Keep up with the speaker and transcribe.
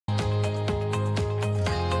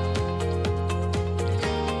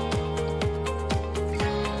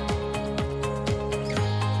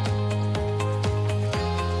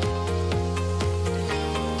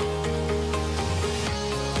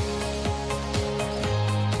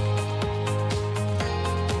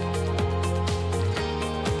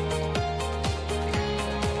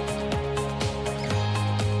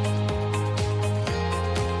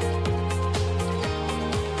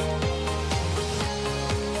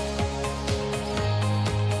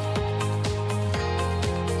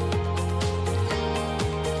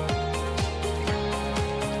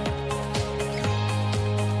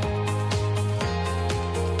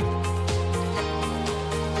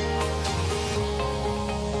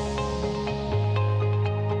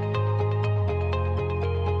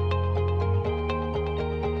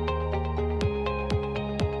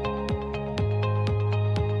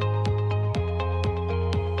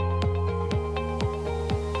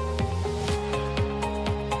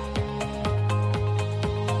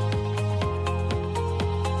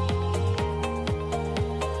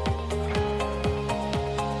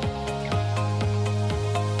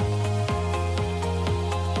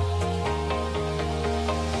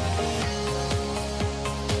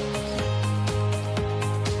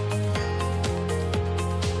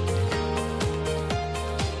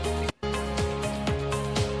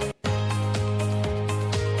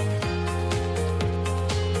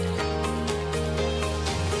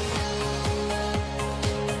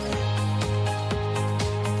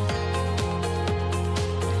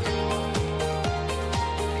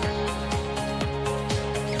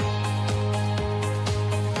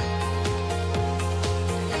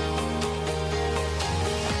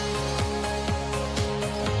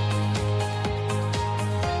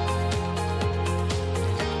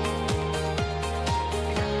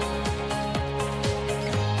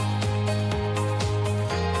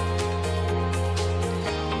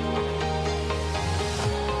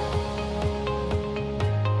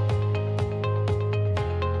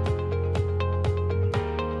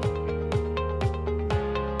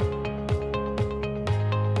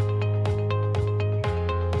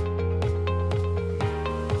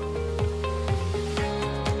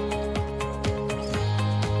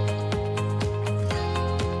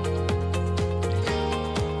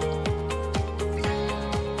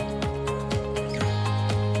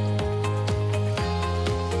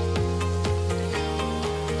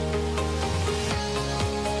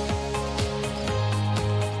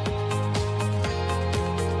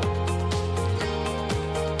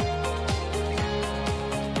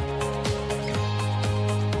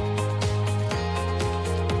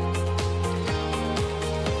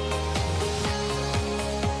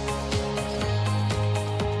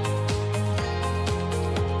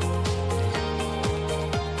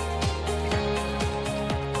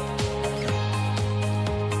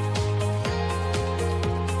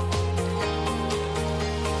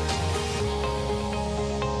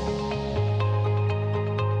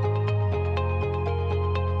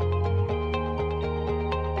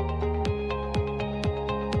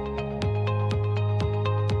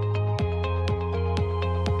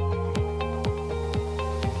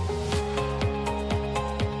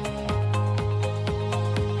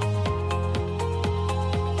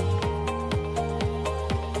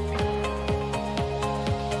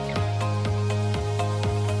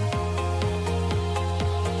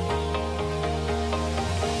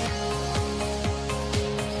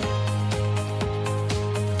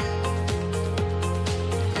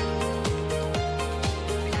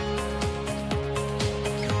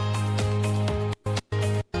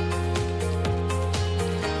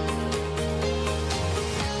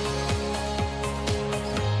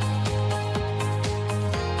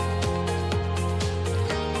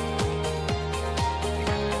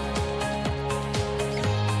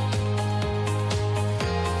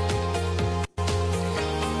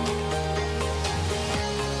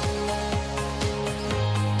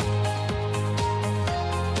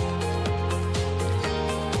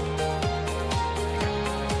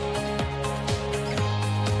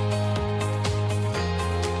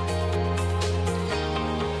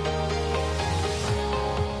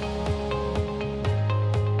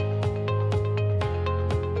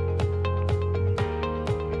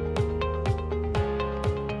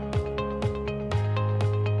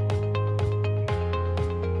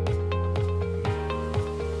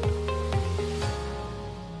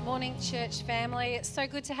church family. It's so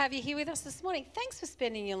good to have you here with us this morning. Thanks for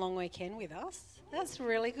spending your long weekend with us. That's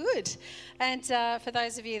really good. And for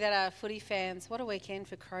those of you that are footy fans, what a weekend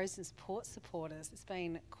for Crows and Port supporters. It's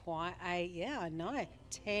been quite I know,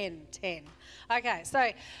 10. Okay,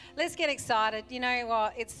 so let's get excited. You know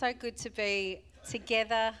what? It's so good to be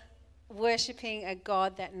together, worshipping a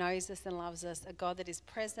God that knows us and loves us, a God that is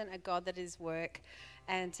present, a God that is work.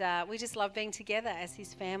 And we just love being together as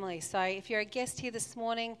his family. So if you're a guest here this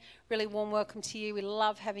morning, really warm welcome to you. We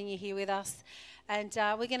love having you here with us. And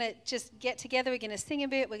we're going to just get together. We're going to sing a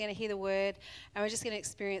bit. We're going to hear the word. And we're just going to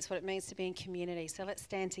experience what it means to be in community. So let's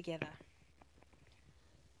stand together.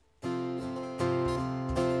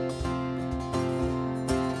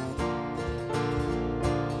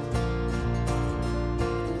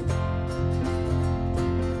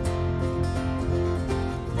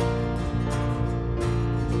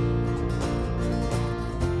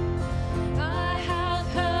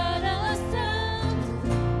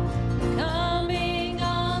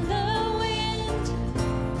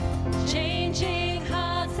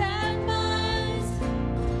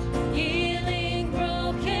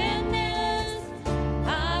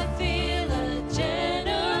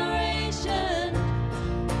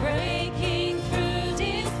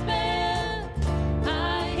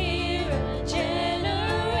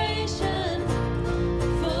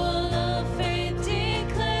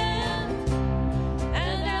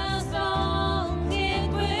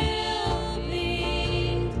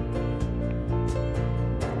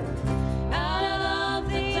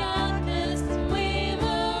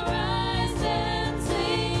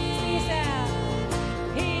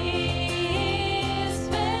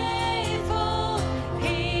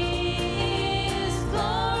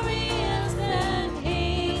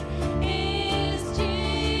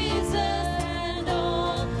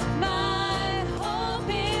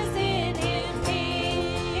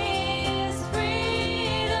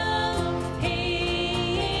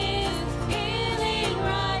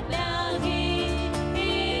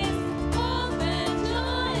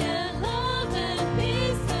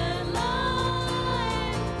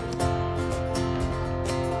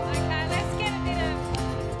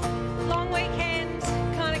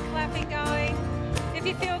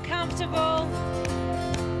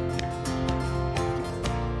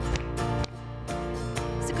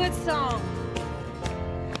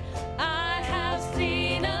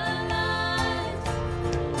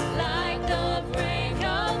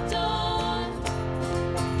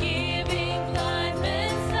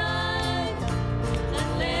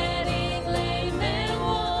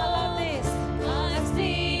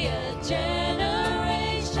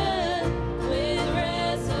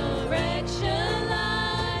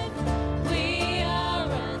 We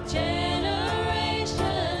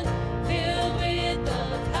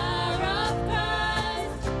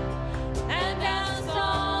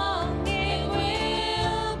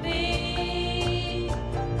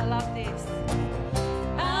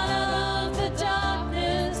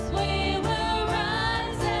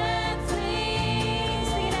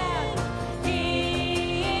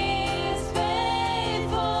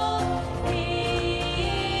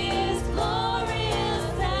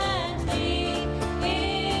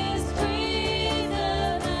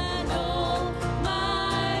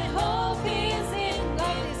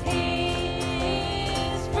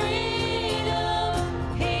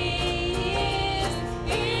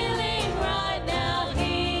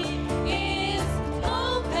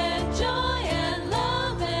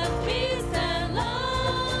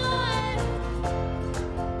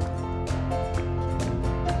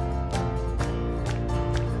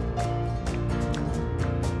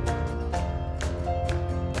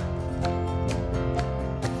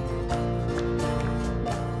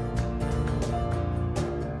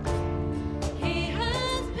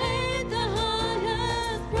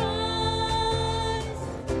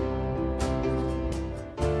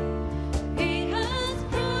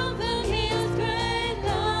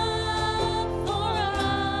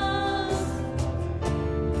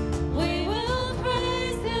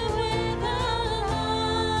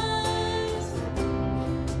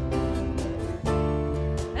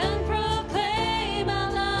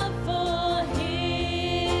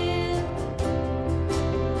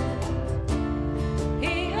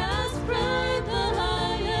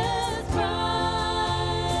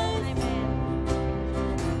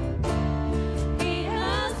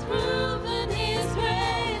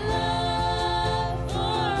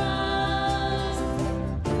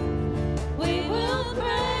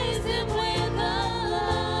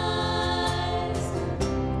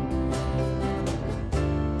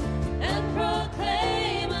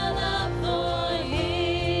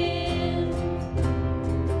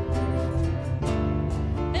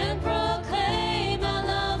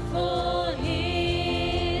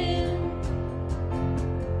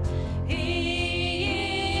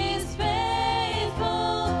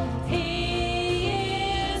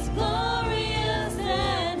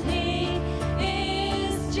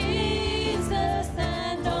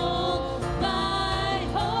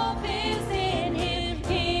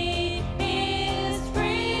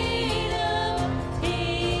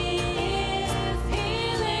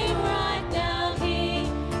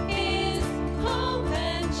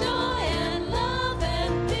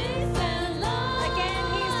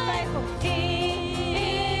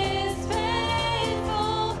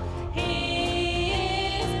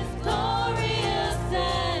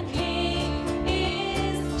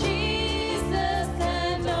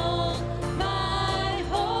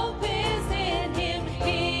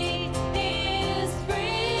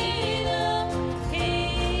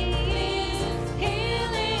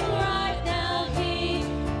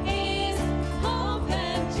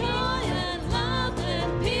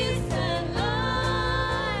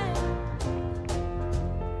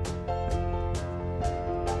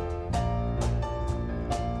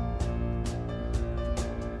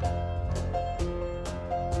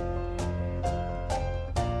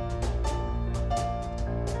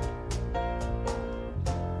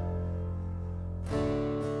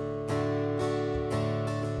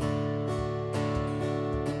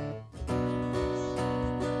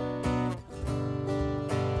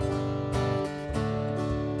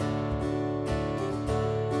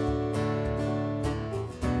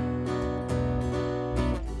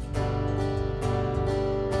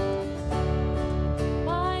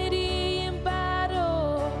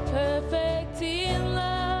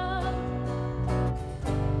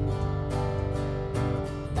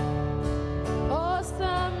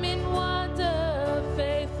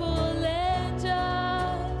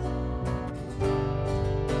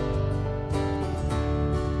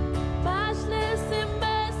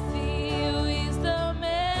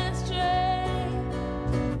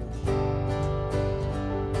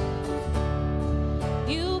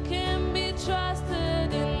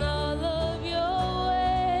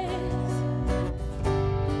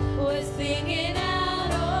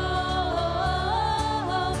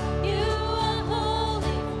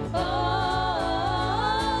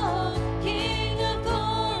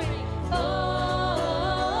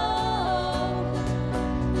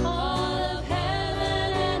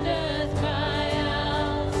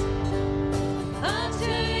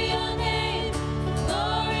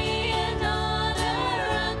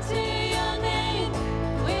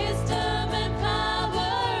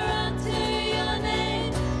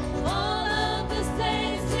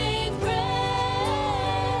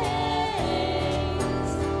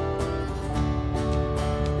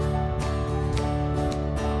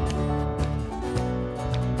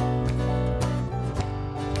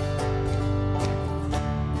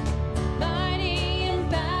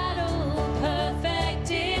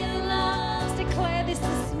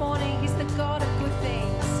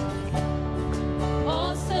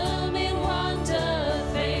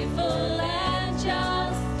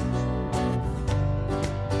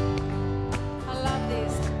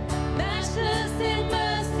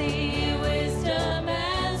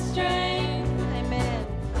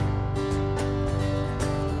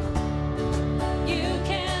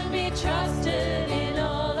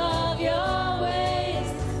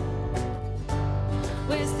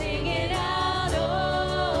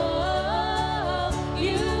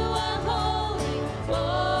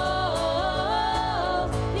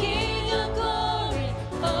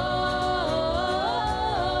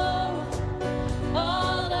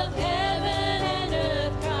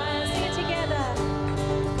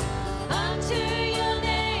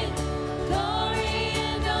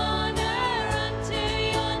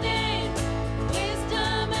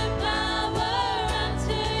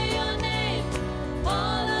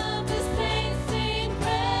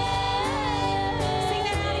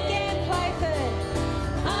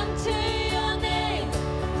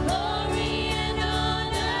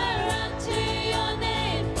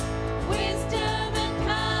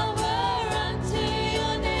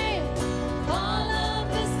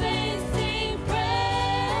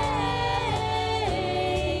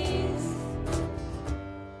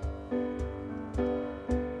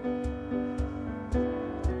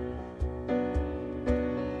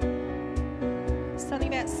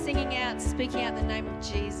about singing out, speaking out the name of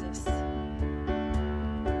Jesus.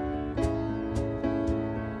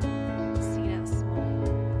 Sing it out this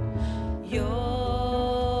morning.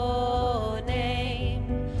 Your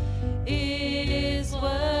name is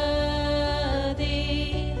worthy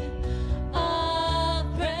of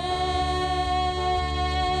praise.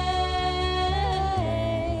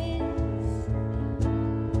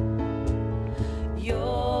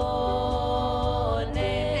 Your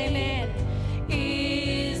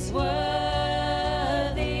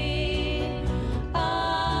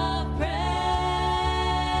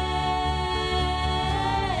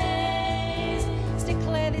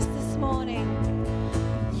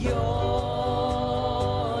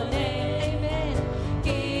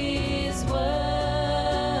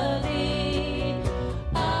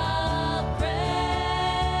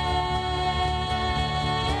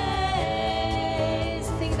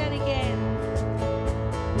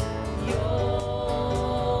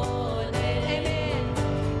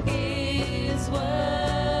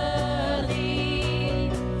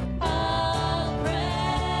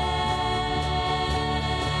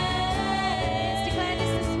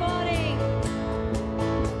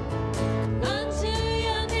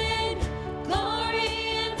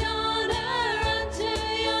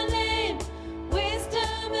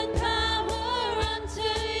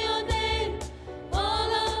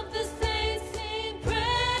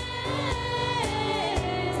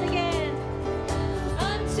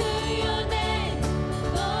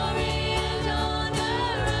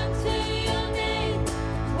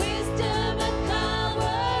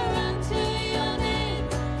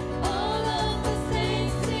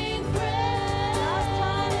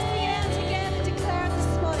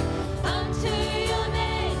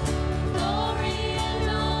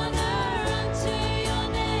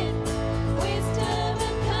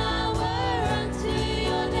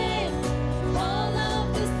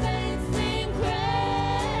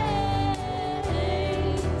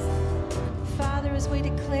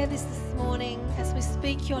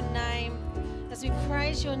your name, as we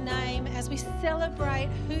praise your name, as we celebrate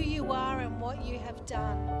who you are and what you have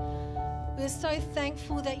done. We're so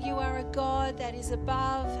thankful that you are a God that is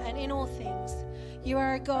above and in all things. You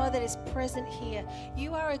are a God that is present here.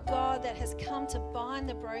 You are a God that has come to bind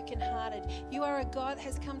the brokenhearted. You are a God that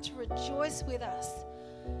has come to rejoice with us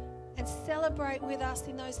and celebrate with us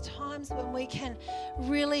in those times when we can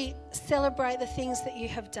really celebrate the things that you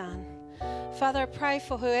have done. Father, I pray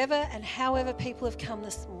for whoever and however people have come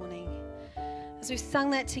this morning. As we've sung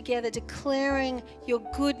that together, declaring your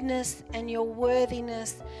goodness and your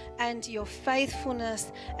worthiness and your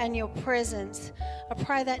faithfulness and your presence, I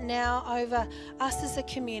pray that now over us as a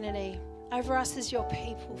community, over us as your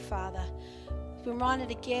people, Father. Reminded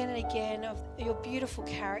again and again of your beautiful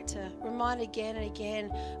character. Reminded again and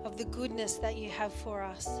again of the goodness that you have for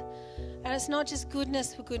us. And it's not just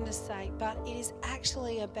goodness for goodness sake, but it is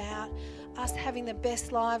actually about us having the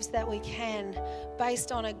best lives that we can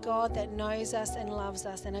based on a God that knows us and loves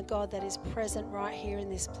us, and a God that is present right here in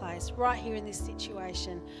this place, right here in this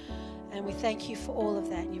situation. And we thank you for all of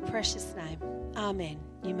that in your precious name. Amen.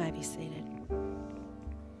 You may be seated.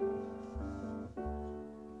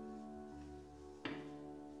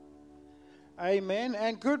 Amen,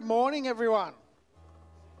 and good morning, everyone.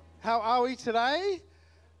 How are we today?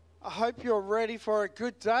 I hope you're ready for a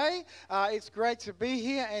good day. It's great to be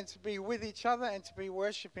here and to be with each other and to be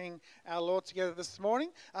worshipping our Lord together this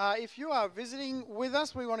morning. If you are visiting with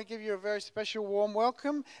us, we want to give you a very special warm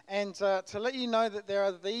welcome and to let you know that there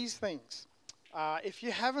are these things. If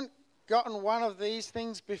you haven't gotten one of these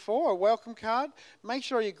things before, a welcome card, make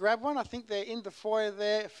sure you grab one. I think they're in the foyer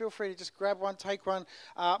there. Feel free to just grab one, take one.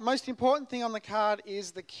 Most important thing on the card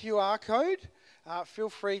is the QR code. Feel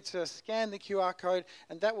free to scan the QR code,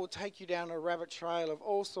 and that will take you down a rabbit trail of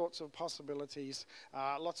all sorts of possibilities,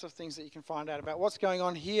 lots of things that you can find out about what's going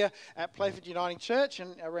on here at Playford Uniting Church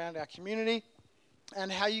and around our community,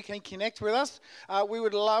 and how you can connect with us. We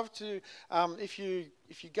would love to, if you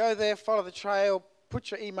go there, follow the trail, put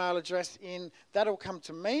your email address in, that'll come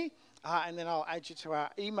to me, and then I'll add you to our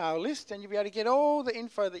email list, and you'll be able to get all the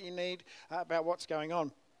info that you need about what's going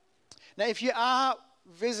on. Now, if you are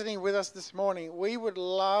visiting with us this morning, we would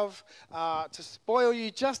love to spoil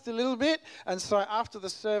you just a little bit, and so after the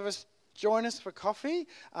service, join us for coffee.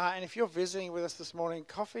 And if you're visiting with us this morning,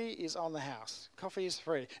 coffee is on the house. Coffee is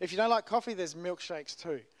free. If you don't like coffee, there's milkshakes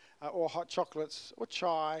too. Or hot chocolates, or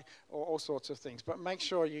chai, or all sorts of things. But make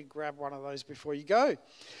sure you grab one of those before you go.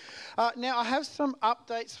 Now, I have some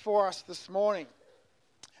updates for us this morning.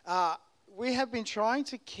 We have been trying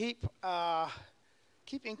to keep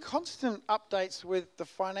in constant updates with the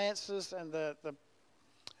finances and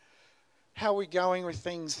how we're going with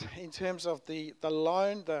things in terms of the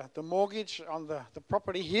loan, the mortgage on the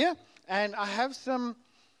property here. And I have I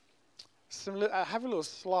have a little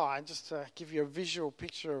slide just to give you a visual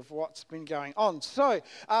picture of what's been going on. So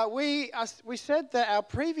we said that our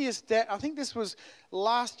previous debt, I think this was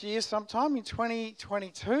last year sometime in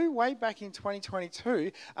 2022, way back in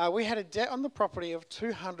 2022, we had a debt on the property of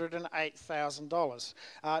 $208,000.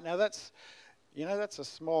 Now that's a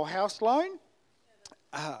small house loan,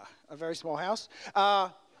 a very small house. We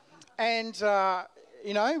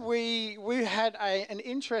had an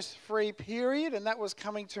interest-free period, and that was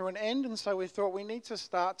coming to an end, and so we thought we need to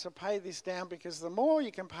start to pay this down, because the more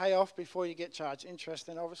you can pay off before you get charged interest,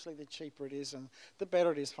 then obviously the cheaper it is and the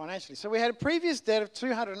better it is financially. So we had a previous debt of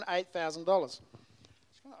 $208,000. I'm just going to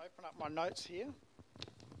open up my notes here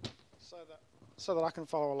so that I can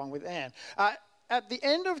follow along with Anne. At the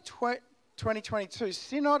end of 2022,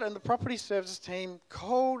 Synod and the property services team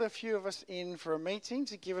called a few of us in for a meeting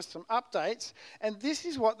to give us some updates, and this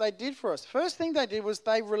is what they did for us. First thing they did was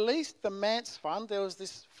they released the Manse Fund. There was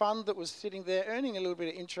this fund that was sitting there earning a little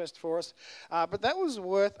bit of interest for us, but that was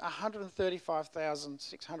worth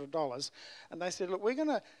 $135,600, and they said, look, we're going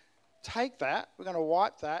to take that, we're going to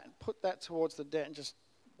wipe that and put that towards the debt and just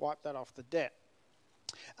wipe that off the debt.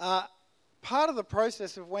 Part of the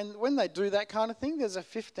process of when they do that kind of thing, there's a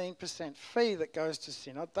 15% fee that goes to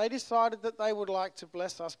Synod. They decided that they would like to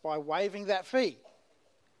bless us by waiving that fee.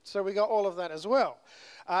 So we got all of that as well.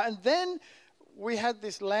 And then we had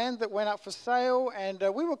this land that went up for sale, and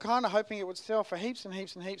we were kind of hoping it would sell for heaps and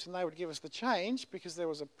heaps and heaps, and they would give us the change because there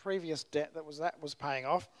was a previous debt that was paying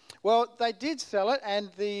off. Well, they did sell it, and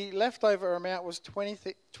the leftover amount was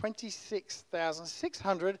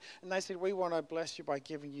 $26,600, and they said, we want to bless you by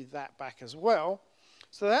giving you that back as well.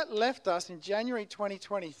 So that left us in January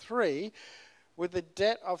 2023 with a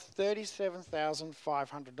debt of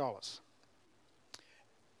 $37,500.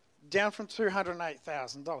 Down from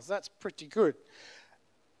 $208,000. That's pretty good.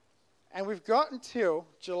 And we've got until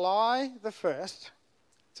July the 1st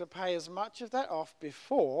to pay as much of that off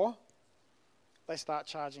before they start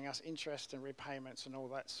charging us interest and repayments and all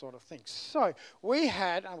that sort of thing. So we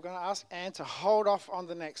had, I'm going to ask Anne to hold off on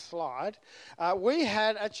the next slide, we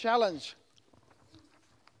had a challenge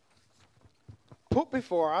put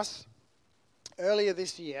before us earlier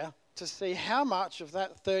this year to see how much of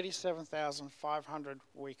that $37,500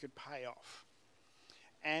 we could pay off.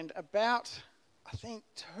 And about, I think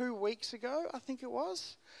 2 weeks ago,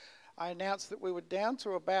 I announced that we were down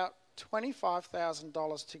to about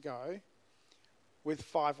 $25,000 to go with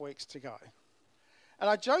 5 weeks to go. And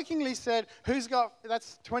I jokingly said,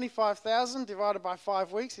 that's 25,000 divided by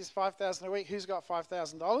 5 weeks is 5,000 a week, who's got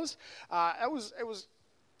 $5,000? It was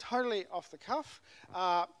totally off the cuff.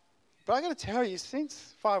 But I got to tell you,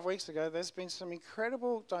 since 5 weeks ago, there's been some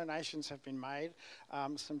incredible donations have been made,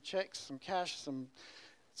 some checks, some cash, some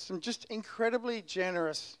just incredibly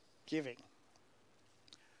generous giving.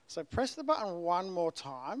 So press the button one more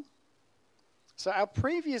time. So our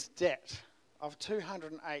previous debt of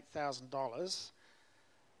 $208,000,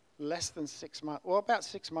 less than 6 months, well, about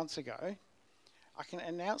 6 months ago, I can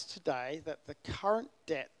announce today that the current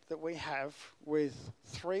debt that we have with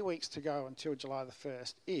 3 weeks to go until July the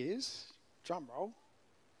 1st is, drum roll,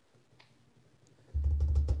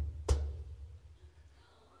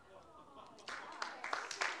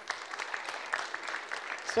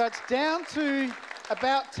 so it's down to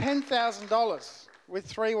about $10,000 with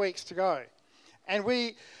 3 weeks to go. And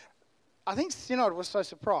I think Synod was so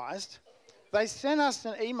surprised, they sent us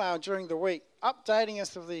an email during the week updating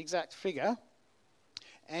us of the exact figure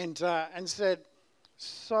and said,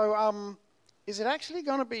 so is it actually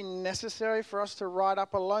going to be necessary for us to write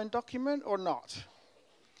up a loan document or not?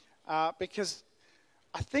 Because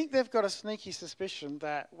I think they've got a sneaky suspicion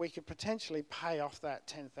that we could potentially pay off that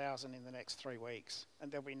 $10,000 in the next 3 weeks, and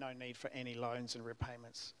there'll be no need for any loans and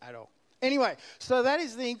repayments at all. Anyway, so that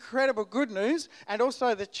is the incredible good news, and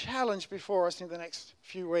also the challenge before us in the next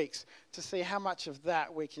few weeks to see how much of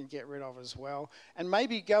that we can get rid of as well, and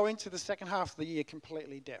maybe go into the second half of the year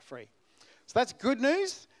completely debt-free. So that's good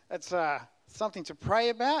news. That's something to pray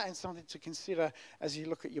about and something to consider as you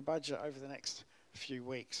look at your budget over the next few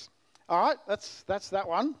weeks. All right, that's that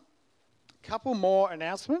one. Couple more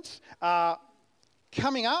announcements.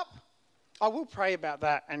 Coming up, I will pray about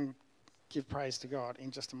that and give praise to God in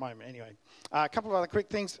just a moment anyway. A couple of other quick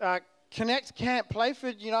things. Connect Camp,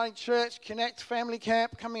 Playford United Church, Connect Family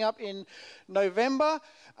Camp coming up in November.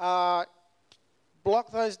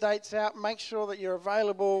 block those dates out. Make sure that you're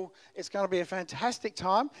available. It's going to be a fantastic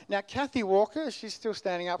time. Now, Kathy Walker, she's still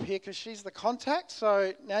standing up here because she's the contact.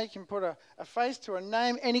 So now you can put a face to a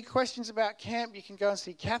name. Any questions about camp, you can go and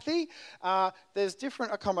see Kathy. There's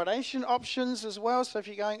different accommodation options as well. So if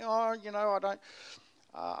you're going, oh, you know,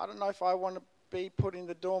 I don't know if I want to be put in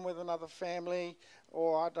the dorm with another family,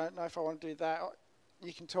 or I don't know if I want to do that,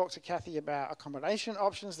 you can talk to Kathy about accommodation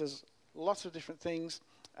options. There's lots of different things.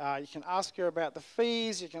 You can ask her about the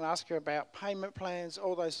fees, you can ask her about payment plans,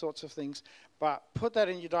 all those sorts of things. But put that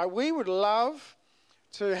in your diary. We would love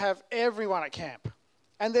to have everyone at camp.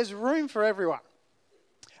 And there's room for everyone.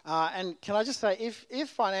 And can I just say, if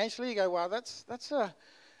financially you go, wow, that's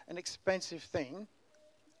an expensive thing,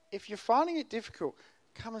 if you're finding it difficult,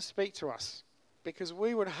 come and speak to us. Because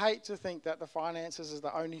we would hate to think that the finances is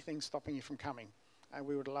the only thing stopping you from coming. And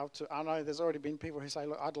we would love to. I know there's already been people who say,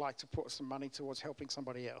 look, I'd like to put some money towards helping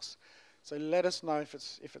somebody else. So let us know if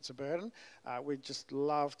it's a burden. We'd just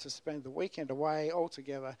love to spend the weekend away all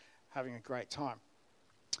together having a great time.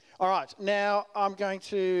 All right, now I'm going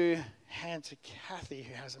to hand to Kathy,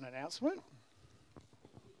 who has an announcement.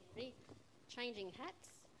 Changing hats.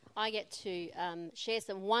 I get to share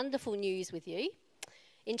some wonderful news with you.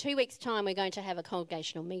 In 2 weeks' time, we're going to have a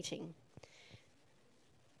congregational meeting.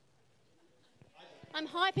 I'm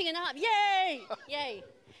hyping it up. Yay! Yay.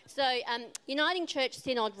 So Uniting Church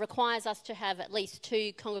Synod requires us to have at least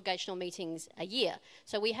 2 congregational meetings a year.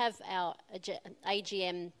 So we have our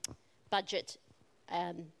AGM budget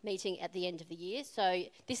meeting at the end of the year. So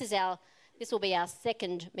this will be our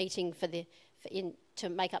second meeting to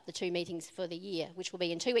make up the 2 meetings for the year, which will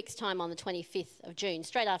be in 2 weeks' time on the 25th of June,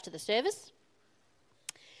 straight after the service.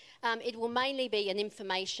 It will mainly be an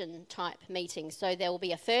information type meeting. So there will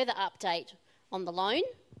be a further update on the loan.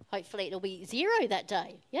 Hopefully it'll be 0 that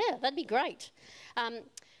day. Yeah, that'd be great.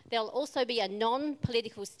 There'll also be a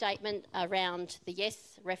non-political statement around the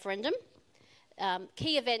yes referendum,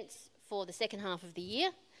 key events for the second half of the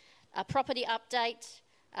year, a property update,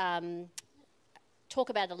 talk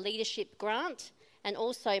about a leadership grant, and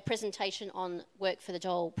also a presentation on Work for the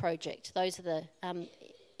Dole project. Those are the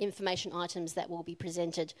information items that will be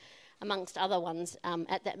presented, amongst other ones,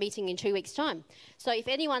 at that meeting in 2 weeks' time. So if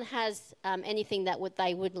anyone has anything that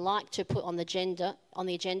they would like to put on the agenda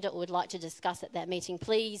or would like to discuss at that meeting,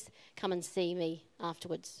 please come and see me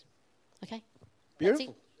afterwards. Okay?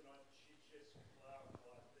 Beautiful.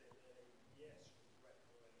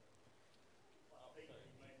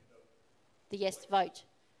 The yes vote.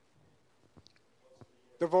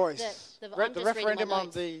 The voice. The referendum on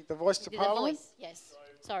the voice to Parliament? The voice, yes.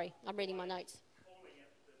 Sorry, I'm reading my notes.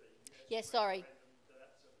 Yes, sorry.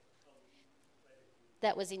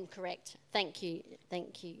 That was incorrect. Thank you,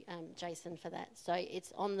 Jason, for that. So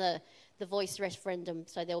it's on the voice referendum.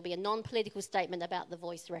 So there will be a non-political statement about the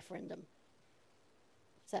voice referendum.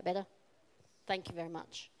 Is that better? Thank you very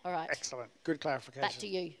much. All right. Excellent. Good clarification. Back to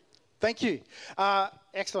you. Thank you.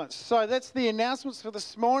 Excellent. So that's the announcements for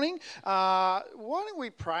this morning. Why don't we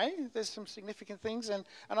pray? There's some significant things. And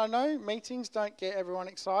I know meetings don't get everyone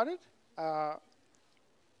excited.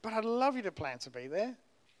 But I'd love you to plan to be there.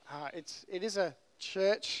 It is a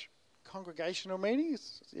church congregational meeting.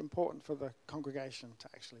 It's important for the congregation to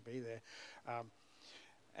actually be there.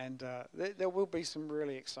 There will be some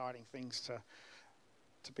really exciting things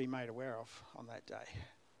to be made aware of on that day.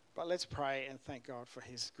 But let's pray and thank God for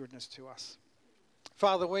his goodness to us.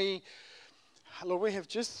 Father, Lord, we have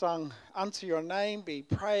just sung, unto your name be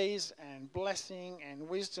praise and blessing and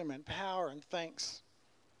wisdom and power and thanks.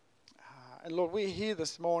 And Lord, we're here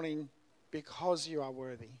this morning because you are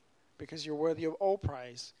worthy, because you're worthy of all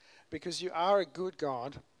praise, because you are a good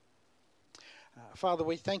God. Father,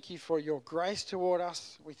 we thank you for your grace toward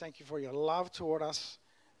us. We thank you for your love toward us,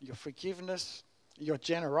 your forgiveness, your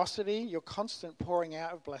generosity, your constant pouring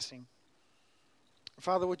out of blessing.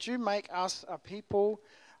 Father, would you make us a people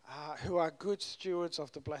who are good stewards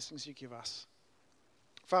of the blessings you give us?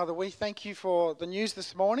 Father, we thank you for the news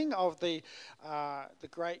this morning of the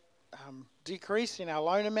great decrease in our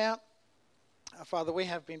loan amount. Father, we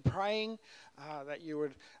have been praying that you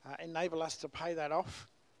would enable us to pay that off.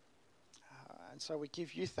 And so we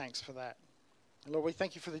give you thanks for that. And Lord, we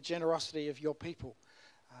thank you for the generosity of your people.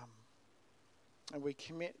 And we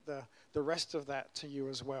commit the rest of that to you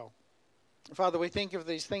as well. Father, we think of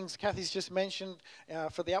these things Kathy's just mentioned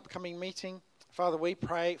for the upcoming meeting. Father, we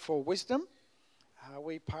pray for wisdom.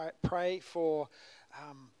 We pray for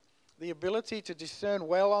the ability to discern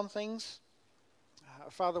well on things.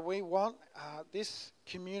 Father, we want this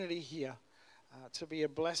community here to be a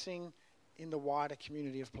blessing in the wider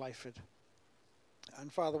community of Playford.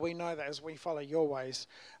 And Father, we know that as we follow your ways,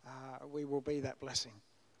 we will be that blessing.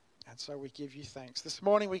 And so we give you thanks. This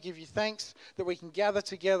morning we give you thanks that we can gather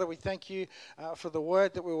together. We thank you for the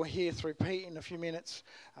word that we will hear through Pete in a few minutes.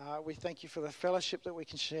 We thank you for the fellowship that we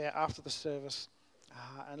can share after the service.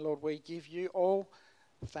 And Lord, we give you all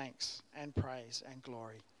thanks and praise and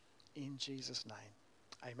glory in Jesus'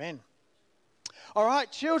 name. Amen. All right,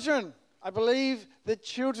 children. I believe the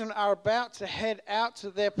children are about to head out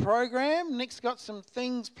to their program. Nick's got some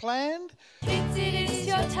things planned. Kids, it is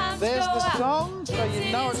your time to There's go the out. song, so Kids,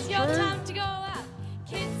 you know it's it is your true. time to go out.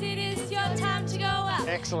 Kids, it is your time to go out.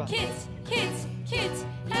 Excellent. Kids, kids, kids,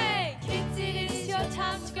 hey. Kids, it is your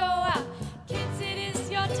time to go out. Kids, it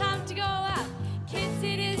is your time to go out. Kids,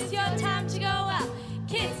 it is your time to go out.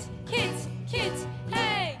 Kids, kids, kids,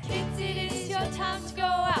 hey. Kids, it is your time to go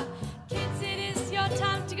out. Kids, it is your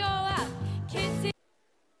time to go out. Kids, it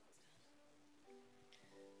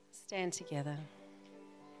Stand together.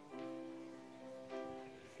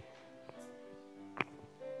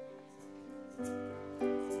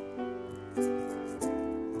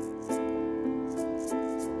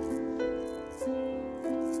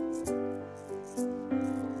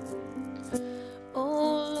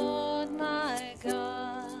 Oh Lord my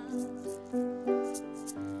God,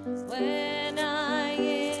 when I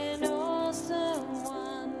in awesome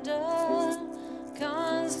wonder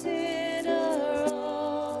consider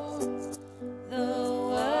all the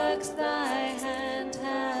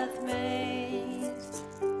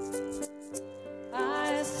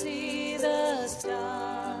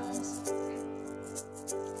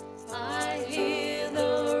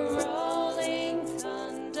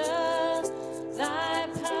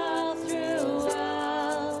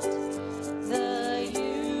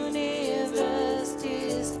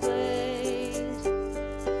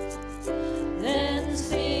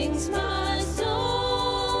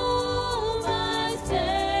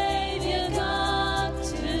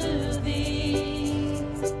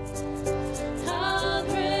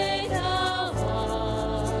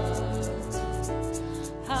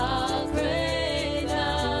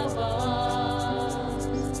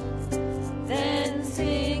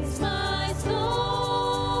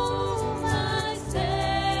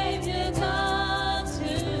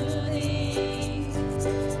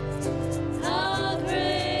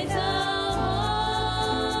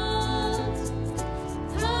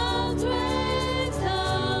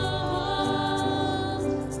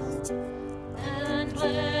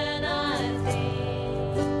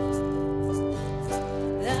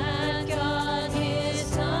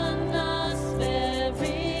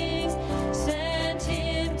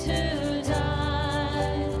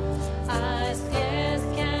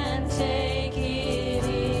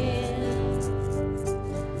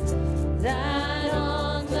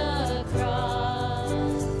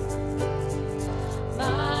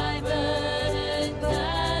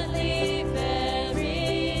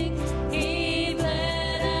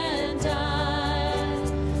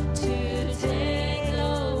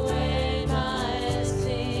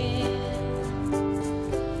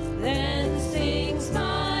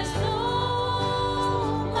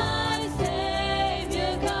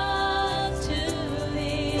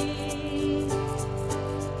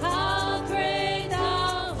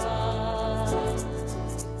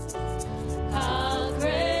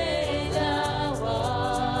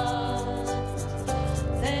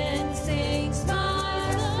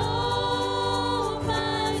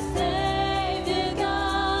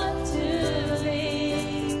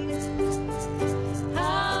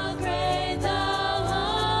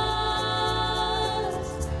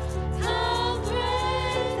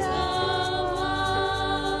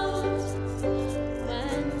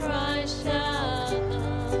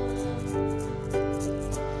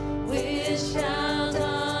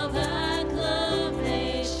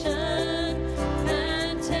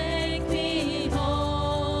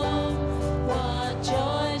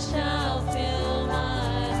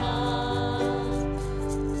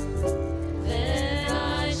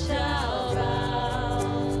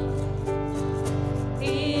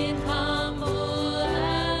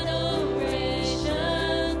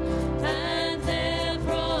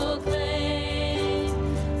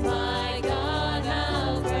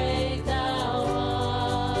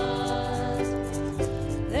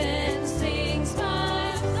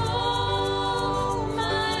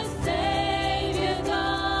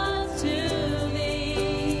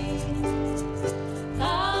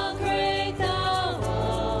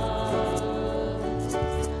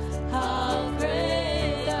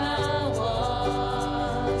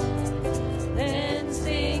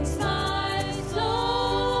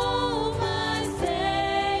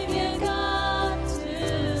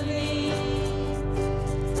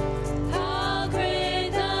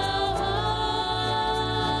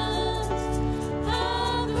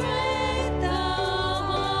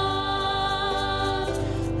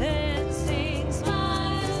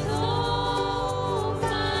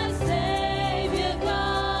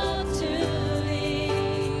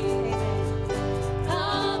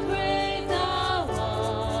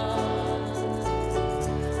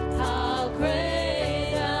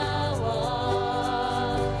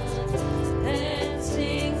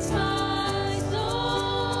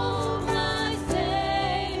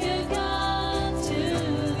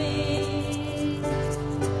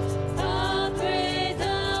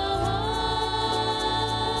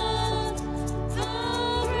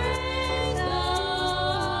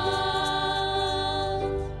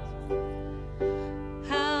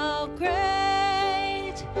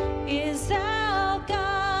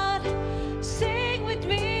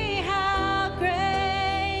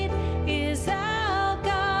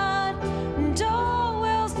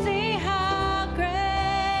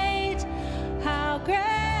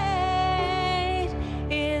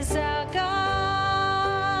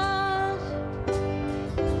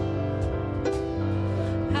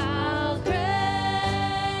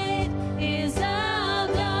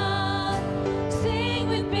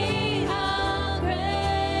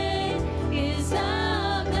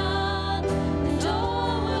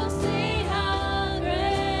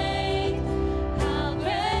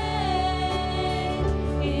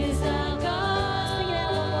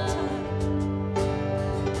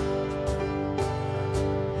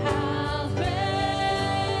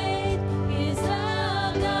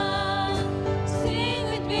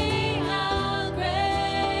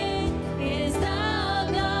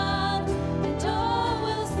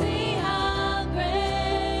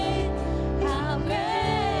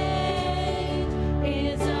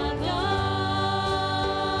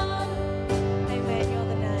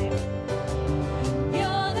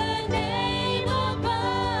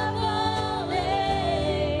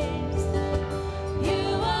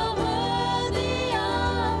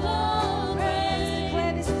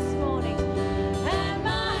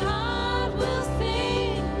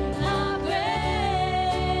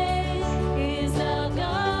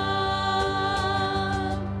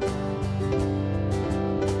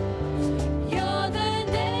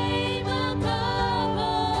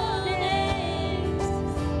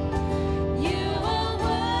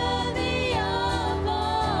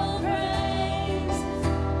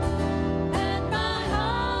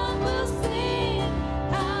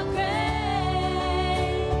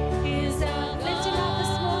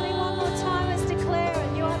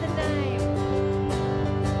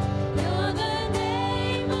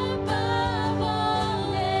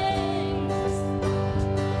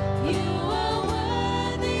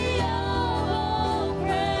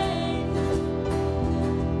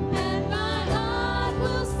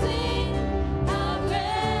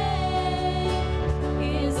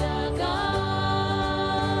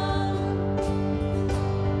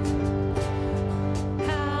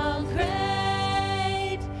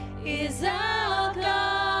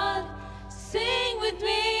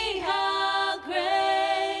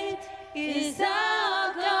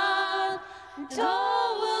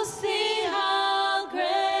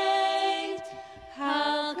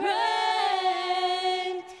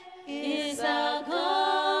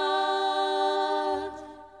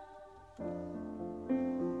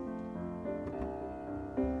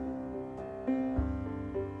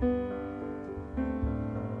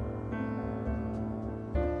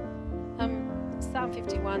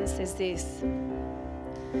 1 says this.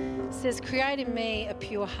 It says, create in me a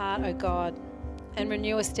pure heart, O God, and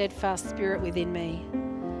renew a steadfast spirit within me.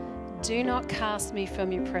 Do not cast me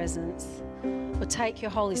from your presence or take your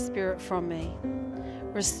Holy Spirit from me.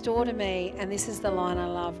 Restore to me, and this is the line I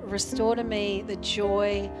love, restore to me the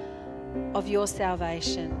joy of your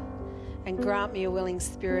salvation and grant me a willing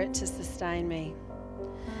spirit to sustain me.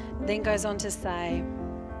 Then goes on to say,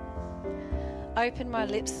 open my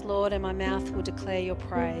lips, Lord, and my mouth will declare your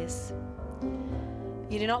praise.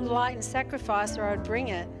 You do not delight in sacrifice, or I would bring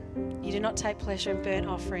it. You do not take pleasure in burnt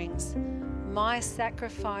offerings. My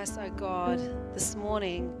sacrifice, O God, this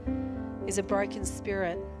morning is a broken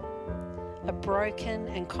spirit, a broken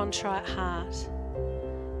and contrite heart.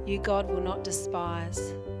 You, God, will not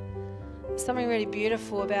despise. There's something really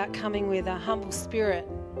beautiful about coming with a humble spirit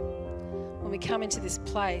when we come into this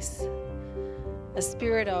place, a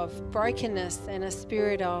spirit of brokenness and a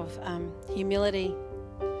spirit of humility,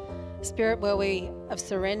 a spirit of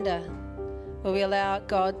surrender, where we allow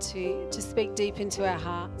God to speak deep into our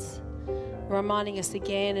hearts, reminding us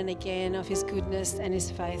again and again of his goodness and his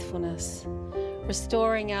faithfulness,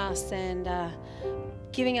 restoring us and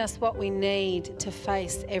giving us what we need to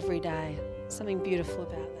face every day. Something beautiful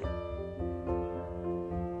about that.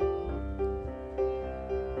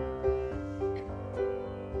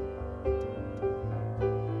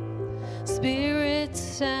 Spirit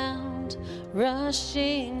sound,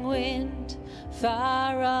 rushing wind,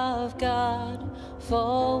 fire of God,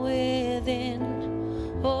 fall within.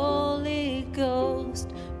 Holy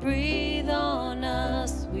Ghost, breathe on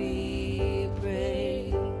us, we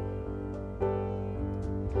pray.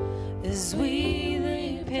 As we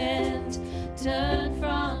repent, turn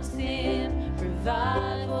from sin,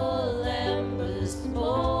 revival embers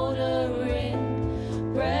smoldering,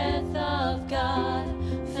 breath of God,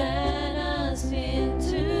 fan us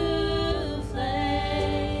into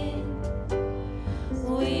flame.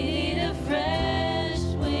 We need a fresh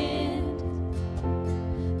wind,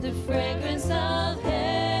 the fragrance of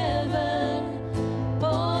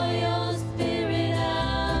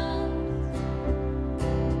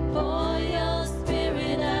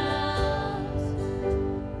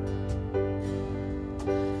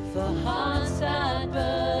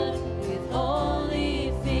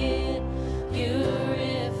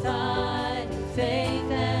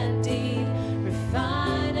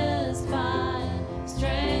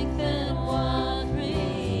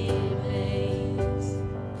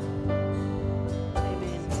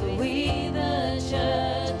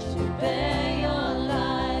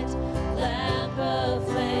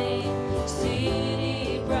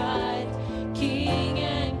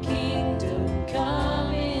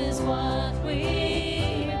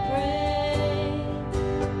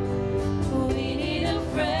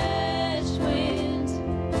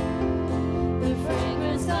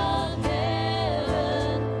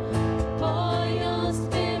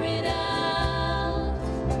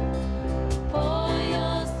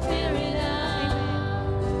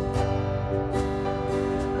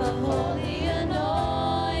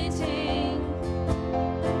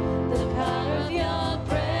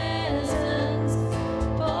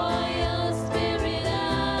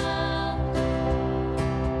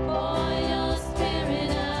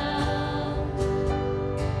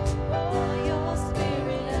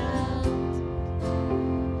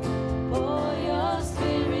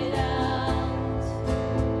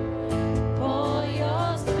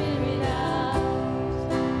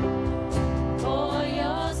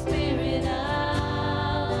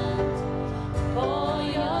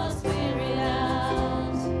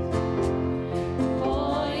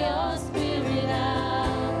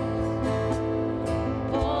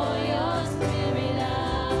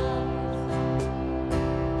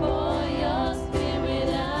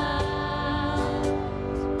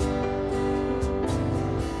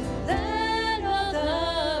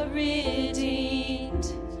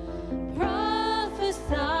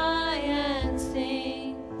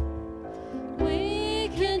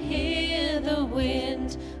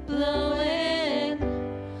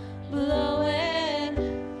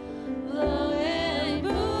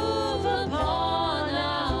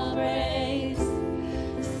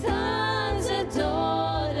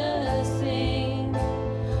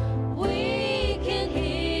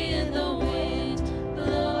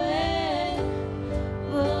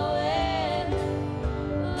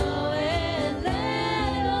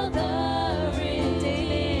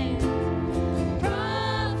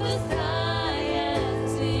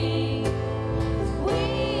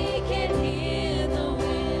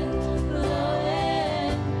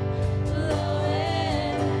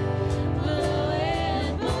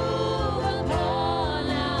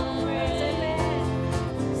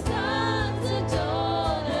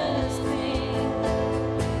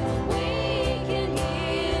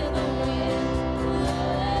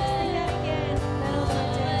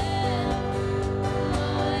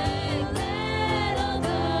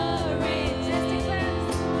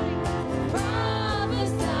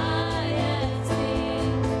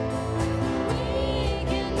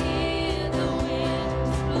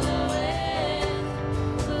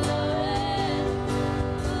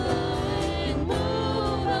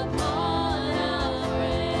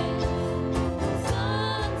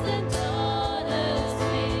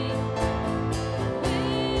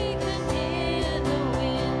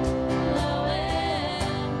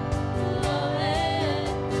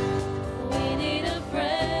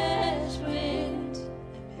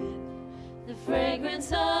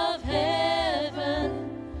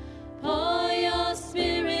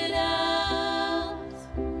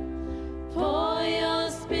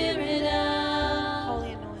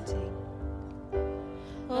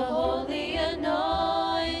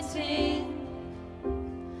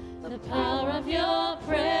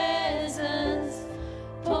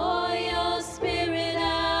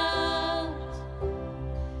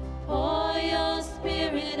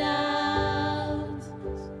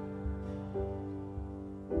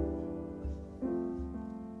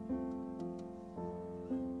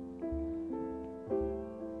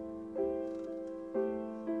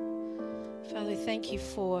Father, we thank you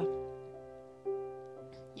for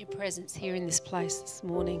your presence here in this place this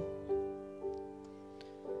morning.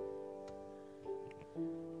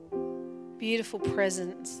 Beautiful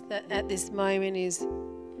presence that at this moment is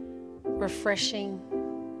refreshing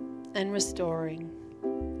and restoring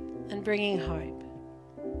and bringing hope.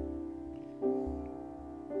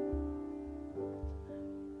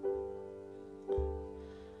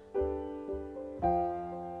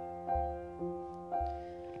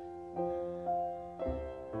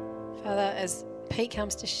 Father, as Pete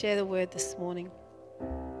comes to share the word this morning,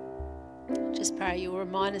 just pray you'll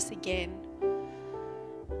remind us again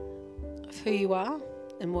of who you are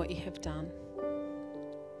and what you have done.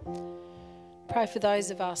 Pray for those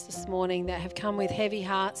of us this morning that have come with heavy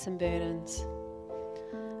hearts and burdens,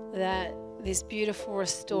 that this beautiful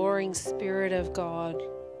restoring Spirit of God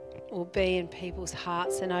will be in people's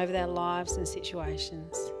hearts and over their lives and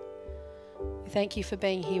situations. We thank you for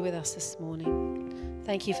being here with us this morning.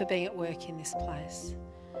 Thank you for being at work in this place.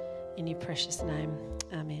 In your precious name,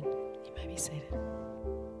 amen. You may be seated.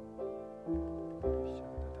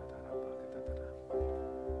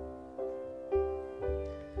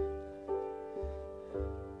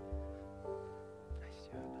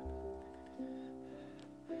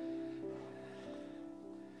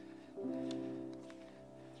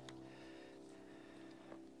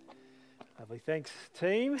 Lovely, thanks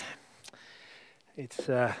team.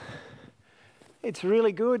 It's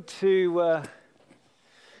really good to,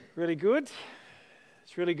 really good.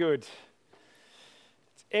 It's really good.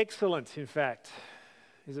 It's excellent, in fact.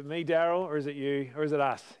 Is it me, Daryl, or is it you, or is it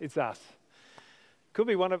us? It's us. Could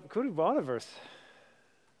be one of us.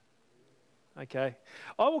 Okay.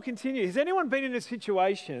 I will continue. Has anyone been in a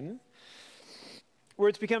situation where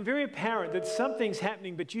it's become very apparent that something's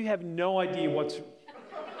happening, but you have no idea what's...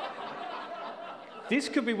 This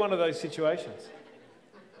could be one of those situations.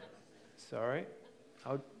 Sorry,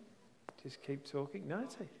 I'll just keep talking. No,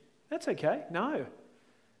 that's okay. No.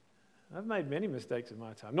 I've made many mistakes in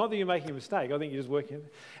my time. Not that you're making a mistake, I think you're just working.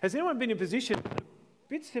 Has anyone been in a position a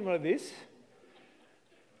bit similar to this,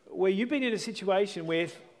 where you've been in a situation where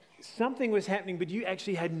something was happening, but you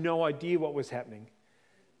actually had no idea what was happening?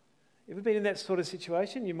 You ever been in that sort of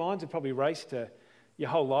situation? Your minds have probably raced to your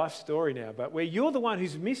whole life story now, but where you're the one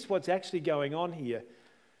who's missed what's actually going on here.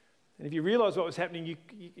 And if you realise what was happening,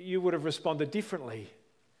 you would have responded differently.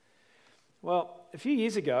 Well, a few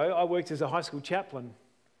years ago, I worked as a high school chaplain.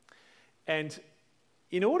 And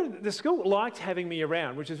the school liked having me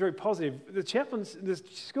around, which is very positive. The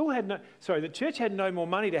church had no more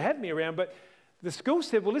money to have me around, but the school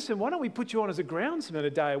said, well, listen, why don't we put you on as a groundsman a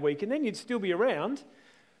day a week, and then you'd still be around.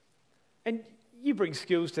 And you bring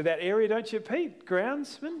skills to that area, don't you, Pete?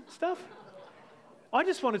 Groundsman stuff? I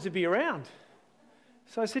just wanted to be around.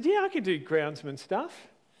 So I said, yeah, I can do groundsman stuff.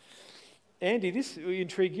 Andy, this will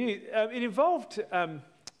intrigue you. It involved,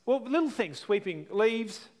 little things, sweeping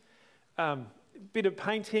leaves, bit of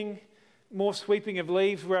painting, more sweeping of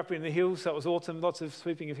leaves. We're up in the hills, so it was autumn, lots of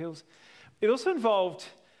sweeping of hills. It also involved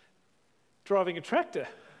driving a tractor.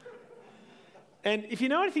 And if you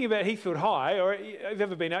know anything about Heathfield High, or if you've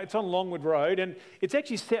ever been out, it's on Longwood Road, and it's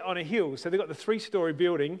actually set on a hill. So they've got the 3-storey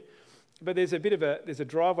building, but there's a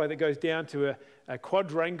driveway that goes down to a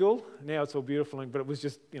quadrangle. Now it's all beautiful, but it was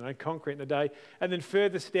just, concrete in the day. And then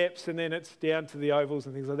further steps, and then it's down to the ovals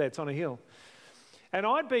and things like that. It's on a hill. And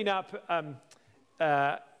I'd been up,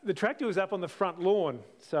 the tractor was up on the front lawn.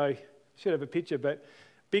 So I should have a picture, but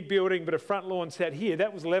big building, but a front lawn sat here.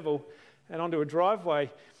 That was level, and onto a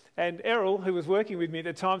driveway. And Errol, who was working with me at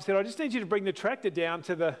the time, said, I just need you to bring the tractor down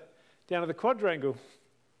to the quadrangle.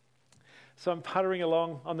 So I'm puttering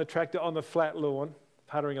along on the tractor on the flat lawn,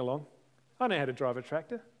 puttering along. I know how to drive a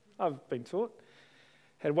tractor. I've been taught.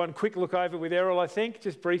 Had one quick look over with Errol, I think,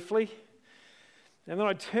 just briefly. And then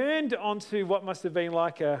I turned onto what must have been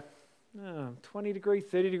like a 20 degree,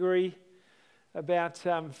 30 degree, about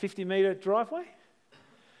 50 metre driveway.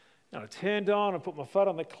 And I turned on, I put my foot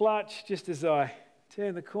on the clutch just as I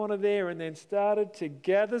turned the corner there, and then started to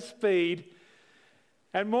gather speed.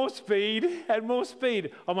 And more speed, and more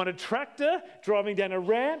speed. I'm on a tractor driving down a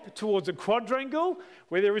ramp towards a quadrangle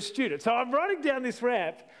where there are students. So I'm riding down this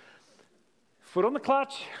ramp, foot on the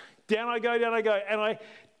clutch, down I go, and I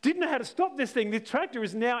didn't know how to stop this thing. This tractor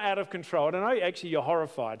is now out of control. And I know actually you're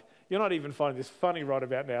horrified. You're not even finding this funny right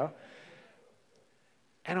about now.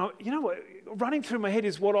 And you know what, running through my head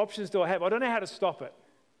is, what options do I have? I don't know how to stop it.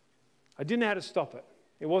 I didn't know how to stop it.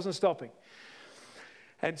 It wasn't stopping.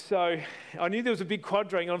 And so I knew there was a big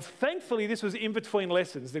quadrangle, and thankfully this was in between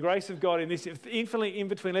lessons. The grace of God in this, infinitely in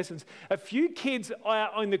between lessons. A few kids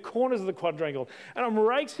are in the corners of the quadrangle, and I'm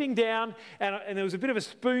racing down, and there was a bit of a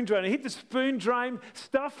spoon drain. I hit the spoon drain,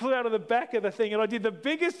 stuff flew out of the back of the thing, and I did the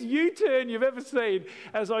biggest U-turn you've ever seen,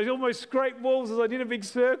 as I almost scraped walls as I did a big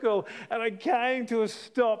circle, and I came to a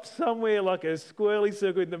stop somewhere like a squirrely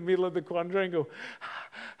circle in the middle of the quadrangle.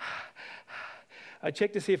 I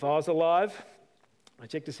checked to see if I was alive. I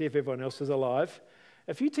checked to see if everyone else was alive.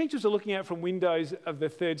 A few teachers were looking out from windows of the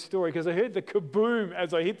third story because I heard the kaboom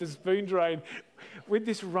as I hit the spoon drain with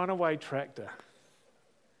this runaway tractor.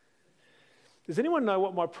 Does anyone know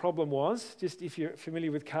what my problem was? Just if you're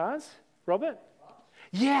familiar with cars. Robert?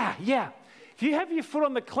 Yeah. If you have your foot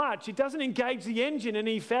on the clutch, it doesn't engage the engine in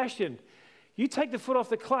any fashion. You take the foot off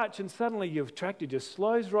the clutch and suddenly your tractor just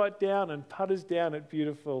slows right down and putters down at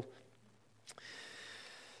beautiful.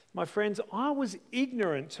 My friends, I was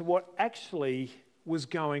ignorant to what actually was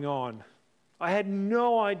going on. I had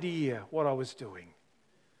no idea what I was doing.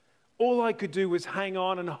 All I could do was hang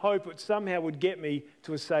on and hope it somehow would get me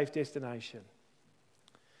to a safe destination.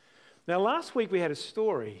 Now, last week we had a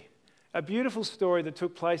story, a beautiful story that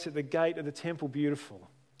took place at the gate of the temple beautiful.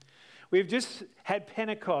 We've just had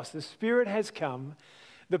Pentecost. The Spirit has come.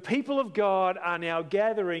 The people of God are now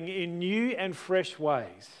gathering in new and fresh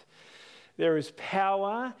ways. There is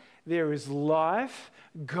power, there is life.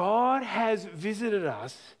 God has visited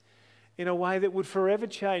us in a way that would forever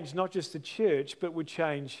change not just the church, but would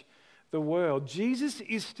change the world. Jesus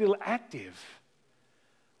is still active.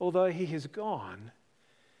 Although he has gone,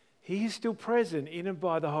 he is still present in and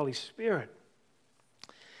by the Holy Spirit.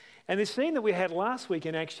 And the scene that we had last week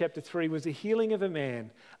in Acts chapter 3 was the healing of a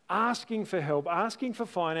man asking for help, asking for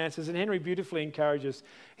finances, and Henry beautifully encourages.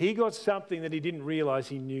 He got something that he didn't realise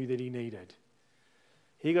he knew that he needed.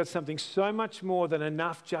 He got something so much more than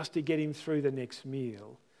enough just to get him through the next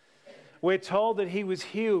meal. We're told that he was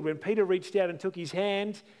healed. When Peter reached out and took his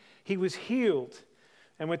hand, he was healed.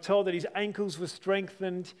 And we're told that his ankles were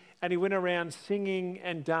strengthened and he went around singing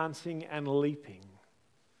and dancing and leaping.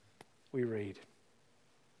 We read.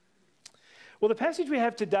 Well, the passage we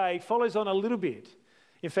have today follows on a little bit,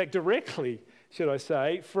 in fact, directly, should I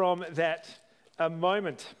say, from that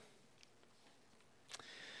moment.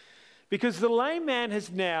 Because the lame man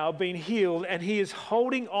has now been healed and he is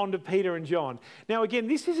holding on to Peter and John. Now, again,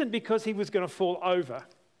 this isn't because he was going to fall over.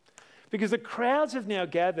 Because the crowds have now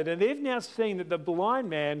gathered and they've now seen that the blind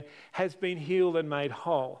man has been healed and made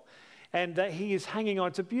whole. And that he is hanging on.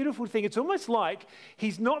 It's a beautiful thing. It's almost like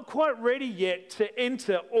he's not quite ready yet to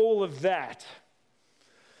enter all of that.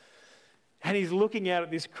 And he's looking out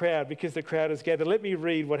at this crowd because the crowd has gathered. Let me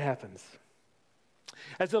read what happens.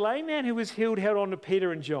 As the lame man who was healed held on to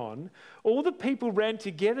Peter and John, all the people ran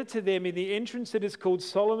together to them in the entrance that is called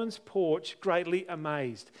Solomon's Porch, greatly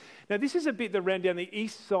amazed. Now, this is a bit that ran down the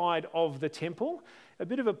east side of the temple, a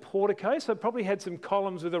bit of a portico, so it probably had some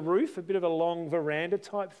columns with a roof, a bit of a long veranda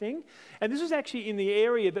type thing. And this was actually in the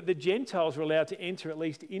area that the Gentiles were allowed to enter, at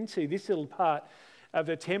least into this little part of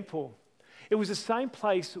the temple. It was the same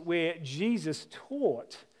place where Jesus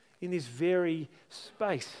taught, in this very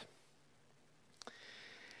space.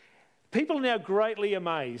 People are now greatly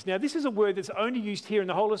amazed. Now, this is a word that's only used here in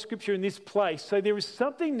the whole of Scripture in this place. So there is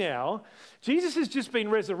something now. Jesus has just been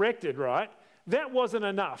resurrected, right? That wasn't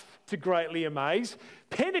enough to greatly amaze.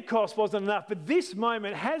 Pentecost wasn't enough, but this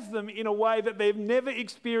moment has them in a way that they've never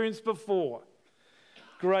experienced before.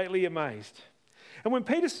 Greatly amazed. And when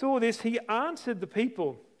Peter saw this, he answered the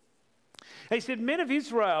people. He said, "Men of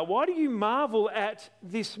Israel, why do you marvel at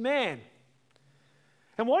this man?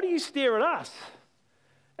 And why do you stare at us?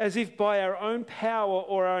 As if by our own power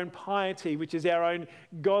or our own piety, which is our own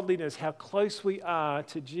godliness, how close we are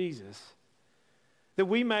to Jesus, that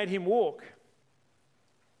we made him walk."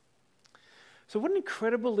 So what an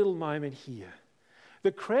incredible little moment here.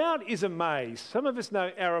 The crowd is amazed. Some of us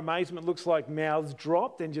know our amazement looks like mouths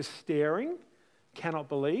dropped and just staring, cannot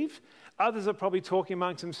believe. Others are probably talking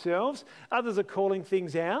amongst themselves. Others are calling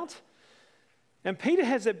things out. And Peter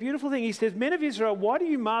has that beautiful thing. He says, "Men of Israel, why do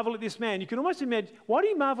you marvel at this man?" You can almost imagine, why do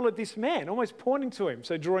you marvel at this man? Almost pointing to him,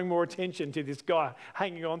 so drawing more attention to this guy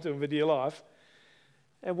hanging on to him for dear life.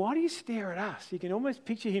 And why do you stare at us? You can almost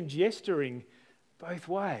picture him gesturing both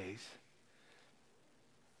ways.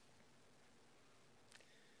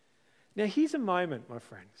 Now, here's a moment, my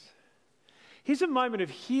friends. Here's a moment of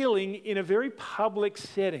healing in a very public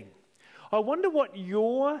setting. I wonder what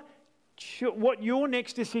your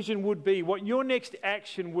next decision would be, what your next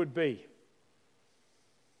action would be.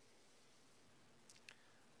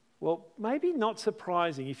 Well, maybe not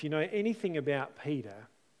surprising if you know anything about Peter.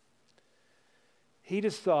 he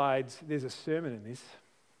decides there's a sermon in this.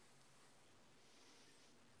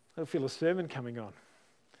 I feel a sermon coming on.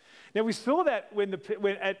 Now, we saw that when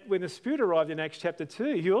the Spirit arrived in Acts chapter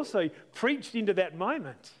 2. He also preached into that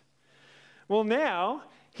moment. Well, now,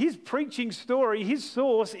 his preaching story, his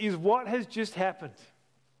source is what has just happened.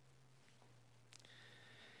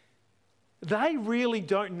 They really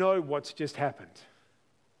don't know what's just happened.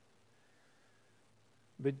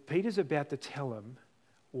 But Peter's about to tell them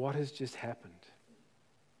what has just happened.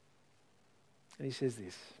 And he says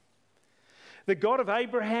this: the God of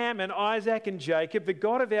Abraham and Isaac and Jacob, the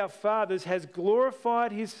God of our fathers, has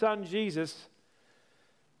glorified his Son Jesus,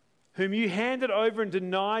 whom you handed over and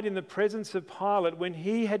denied in the presence of Pilate when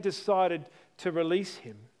he had decided to release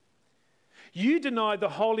him. You denied the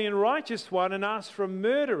holy and righteous one and asked for a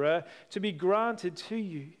murderer to be granted to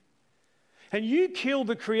you. And you killed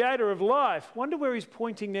the creator of life. Wonder where he's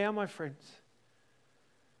pointing now, my friends.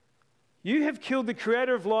 You have killed the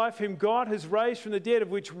creator of life, whom God has raised from the dead,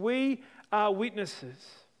 of which we are witnesses.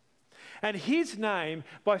 And his name,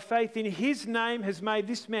 by faith in his name, has made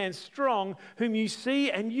this man strong, whom you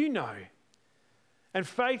see and you know. And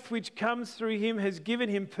faith which comes through him has given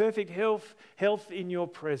him perfect health in your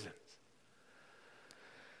presence.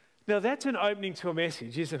 Now that's an opening to a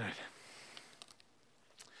message, isn't it?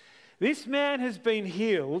 This man has been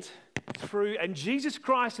healed through, and Jesus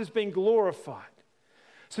Christ has been glorified.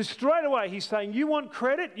 So straight away he's saying, you want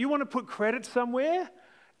credit? You want to put credit somewhere?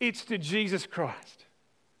 It's to Jesus Christ.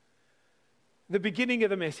 The beginning of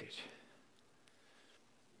the message.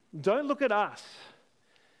 Don't look at us.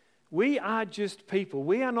 We are just people.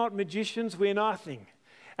 We are not magicians. We're nothing.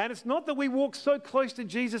 And it's not that we walk so close to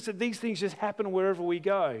Jesus that these things just happen wherever we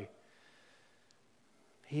go.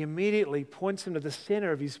 He immediately points them to the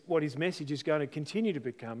center of what his message is going to continue to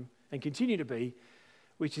become and continue to be,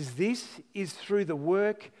 which is this is through the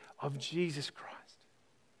work of Jesus Christ.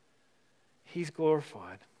 He's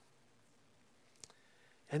glorified.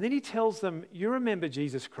 And then he tells them, you remember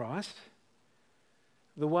Jesus Christ,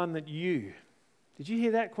 the one that you. Did you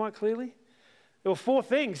hear that quite clearly? There were 4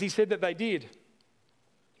 things he said that they did.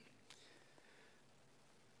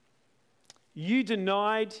 You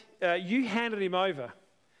denied, you handed him over,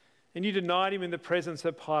 and you denied him in the presence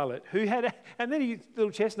of Pilate, who had, and then he,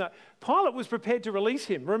 little chestnut, Pilate was prepared to release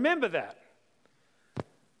him. Remember that.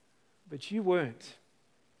 But you weren't.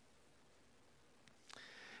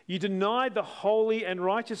 You denied the holy and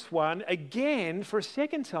righteous one again for a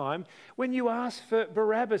second time when you asked for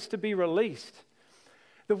Barabbas to be released.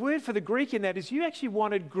 The word for the Greek in that is you actually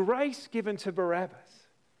wanted grace given to Barabbas.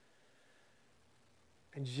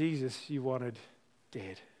 And Jesus you wanted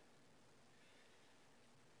dead.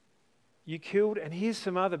 You killed, and here's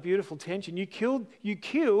some other beautiful tension, you killed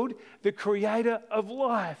the creator of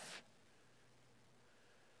life.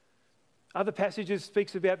 Other passages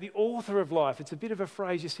speaks about the author of life. It's a bit of a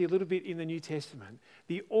phrase you see a little bit in the New Testament.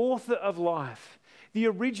 The author of life, the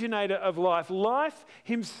originator of life. Life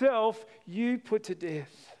himself you put to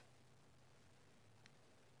death.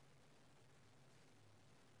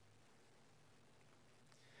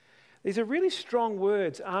 These are really strong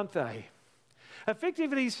words, aren't they?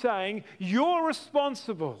 Effectively saying, you're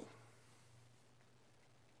responsible.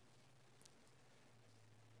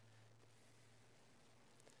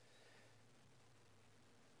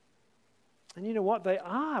 And you know what? They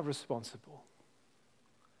are responsible.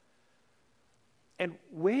 And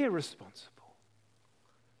we're responsible.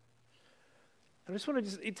 I just want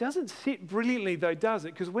to it doesn't sit brilliantly though, does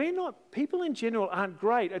it? Because people in general aren't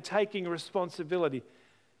great at taking responsibility.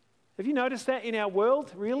 Have you noticed that in our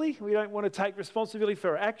world, really? We don't want to take responsibility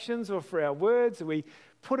for our actions or for our words. We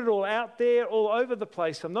put it all out there, all over the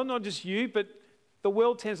place. Not just you, but the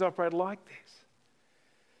world tends to operate like this.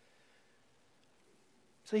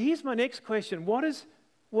 So here's my next question. What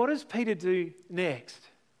does Peter do next?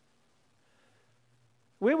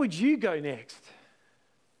 Where would you go next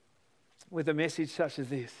with a message such as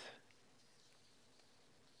this?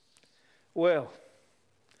 Well,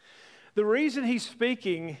 the reason he's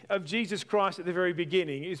speaking of Jesus Christ at the very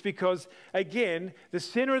beginning is because, again, the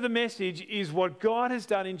center of the message is what God has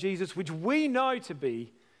done in Jesus, which we know to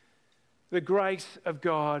be the grace of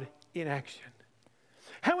God in action.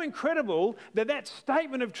 How incredible that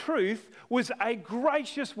statement of truth was a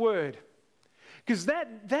gracious word. Because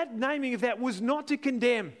that naming of that was not to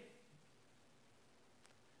condemn.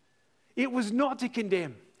 It was not to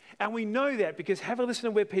condemn. And we know that because have a listen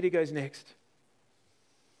to where Peter goes next.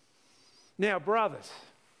 Now, brothers,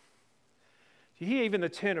 you hear even the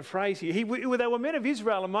turn of phrase here. They were men of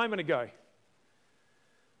Israel a moment ago.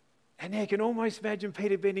 And now you can almost imagine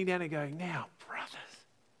Peter bending down and going, now, brothers,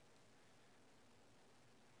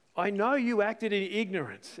 I know you acted in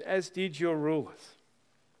ignorance, as did your rulers.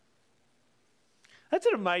 That's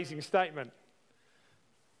an amazing statement.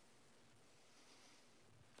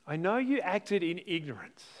 I know you acted in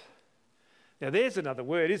ignorance. Now there's another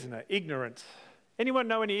word, isn't it? Ignorance. Anyone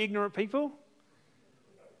know any ignorant people?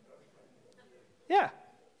 Yeah.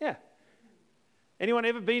 Anyone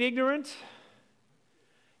ever been ignorant?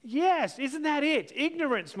 Yes, isn't that it?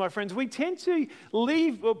 Ignorance, my friends. We tend to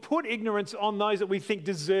leave or put ignorance on those that we think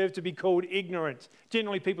deserve to be called ignorant.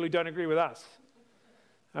 Generally people who don't agree with us.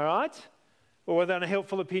 All right? Or with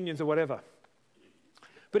unhelpful opinions or whatever.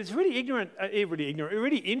 But it's really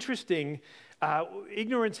really interesting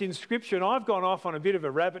ignorance in Scripture. And I've gone off on a bit of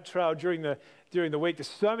a rabbit trail during the week. There's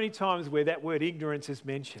so many times where that word ignorance is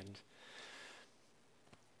mentioned.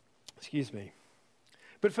 Excuse me.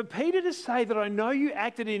 But for Peter to say that I know you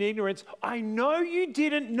acted in ignorance, I know you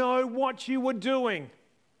didn't know what you were doing.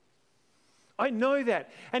 I know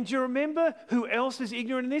that. And do you remember who else is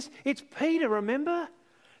ignorant in this? It's Peter, remember?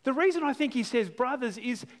 The reason I think he says brothers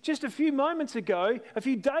is just a few days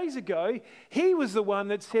ago, he was the one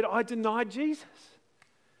that said, I denied Jesus.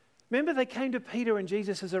 Remember, they came to Peter and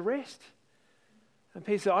Jesus' arrest. And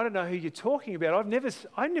Peter said, I don't know who you're talking about.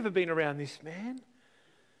 I've never been around this man.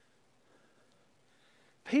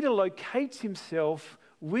 Peter locates himself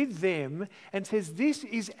with them and says, this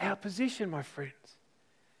is our position, my friends.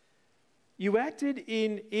 You acted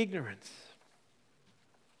in ignorance.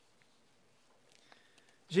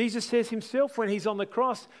 Jesus says himself when he's on the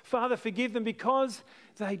cross, Father, forgive them because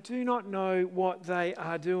they do not know what they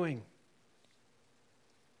are doing.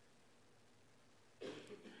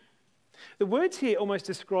 The words here almost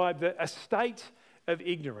describe a state of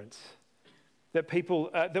ignorance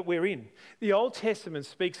that we're in. The Old Testament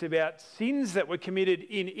speaks about sins that were committed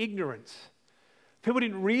in ignorance. People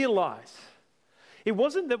didn't realise. It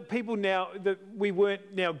wasn't that we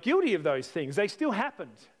weren't now guilty of those things. They still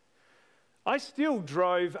happened. I still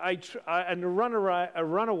drove a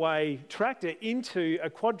runaway tractor into a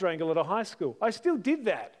quadrangle at a high school. I still did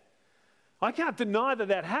that. I can't deny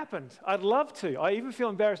that happened. I'd love to. I even feel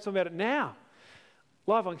embarrassed talking about it now,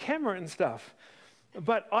 live on camera and stuff.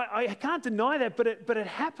 But I can't deny that, but it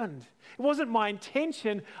happened. It wasn't my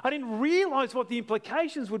intention. I didn't realise what the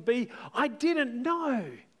implications would be. I didn't know.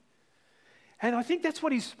 And I think that's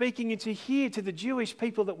what he's speaking into here to the Jewish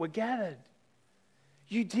people that were gathered.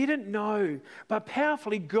 You didn't know, but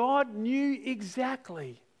powerfully God knew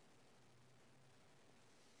exactly.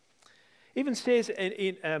 Even says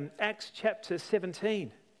in Acts chapter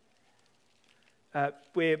 17,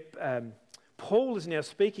 where Paul is now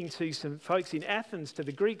speaking to some folks in Athens, to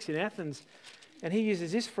the Greeks in Athens, and he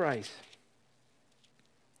uses this phrase.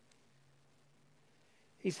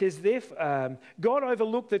 He says, God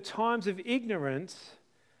overlooked the times of ignorance,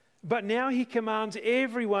 but now he commands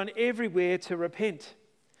everyone everywhere to repent.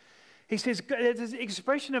 He says it's an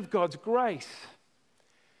expression of God's grace.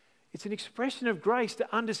 It's an expression of grace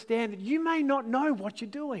to understand that you may not know what you're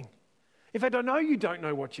doing. In fact, I know you don't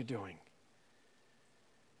know what you're doing.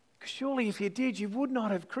 Because surely if you did, you would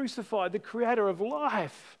not have crucified the creator of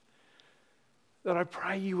life that I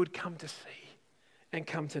pray you would come to see and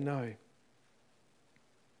come to know.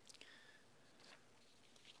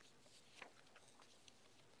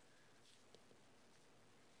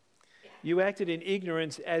 You acted in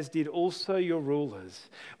ignorance, as did also your rulers.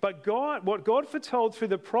 But what God foretold through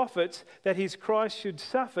the prophets that his Christ should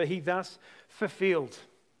suffer, he thus fulfilled.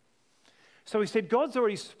 So he said, God's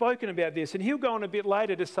already spoken about this. And he'll go on a bit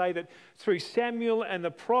later to say that through Samuel and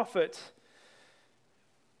the prophets,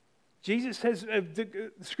 Jesus says,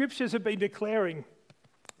 the scriptures have been declaring,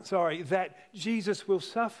 that Jesus will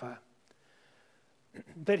suffer.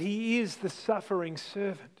 That he is the suffering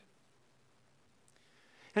servant.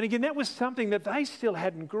 And again, that was something that they still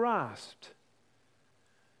hadn't grasped.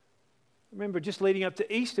 Remember, just leading up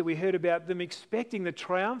to Easter, we heard about them expecting the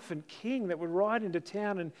triumphant king that would ride into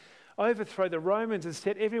town and overthrow the Romans and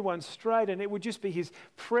set everyone straight, and it would just be his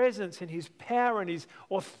presence and his power and his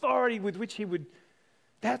authority with which he would...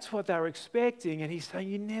 That's what they were expecting, and he's saying,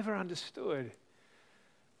 you never understood.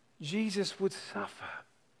 Jesus would suffer.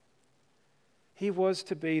 He was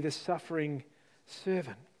to be the suffering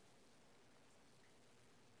servant.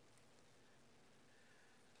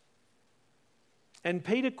 And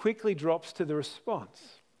Peter quickly drops to the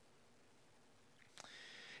response.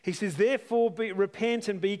 He says, therefore repent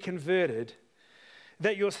and be converted,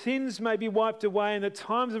 that your sins may be wiped away and the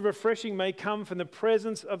times of refreshing may come from the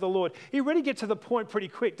presence of the Lord. He really gets to the point pretty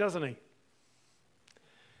quick, doesn't he?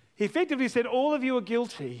 He effectively said, all of you are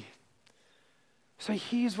guilty. So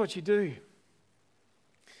here's what you do.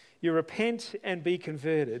 You repent and be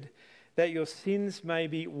converted, that your sins may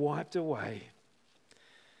be wiped away,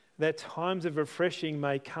 that times of refreshing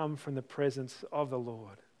may come from the presence of the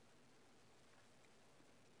Lord.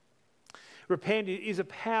 Repent is a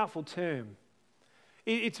powerful term.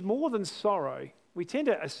 It's more than sorrow. We tend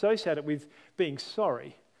to associate it with being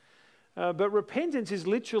sorry. But repentance is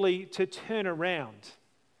literally to turn around.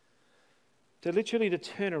 To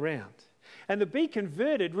turn around. And the be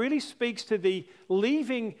converted really speaks to the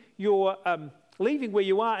leaving where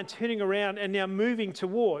you are and turning around and now moving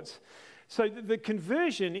towards. So the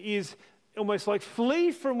conversion is almost like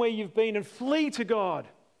flee from where you've been and flee to God.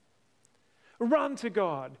 Run to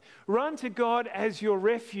God. Run to God as your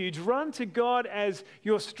refuge. Run to God as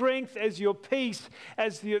your strength, as your peace,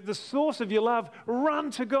 as the source of your love.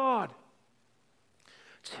 Run to God.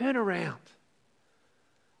 Turn around.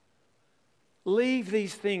 Leave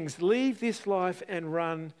these things. Leave this life and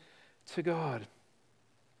run to God.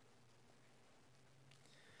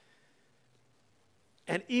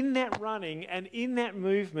 And in that running and in that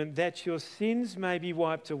movement, that your sins may be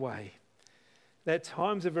wiped away, that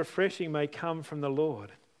times of refreshing may come from the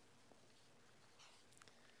Lord.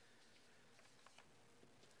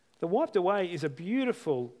 The wiped away is a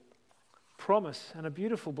beautiful promise and a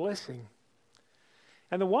beautiful blessing.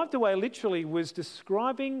 And the wiped away literally was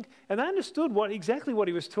describing, and they understood exactly what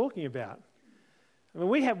he was talking about. I mean,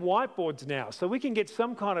 we have whiteboards now, so we can get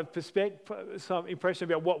some kind of some impression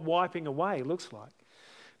about what wiping away looks like.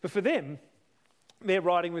 But for them, their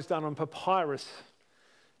writing was done on papyrus.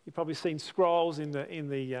 You've probably seen scrolls in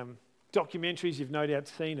the documentaries you've no doubt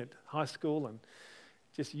seen at high school and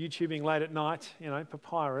just YouTubing late at night,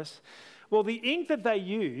 papyrus. Well, the ink that they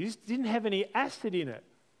used didn't have any acid in it,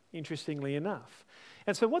 interestingly enough.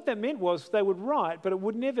 And so what that meant was they would write, but it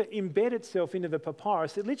would never embed itself into the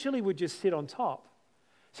papyrus. It literally would just sit on top.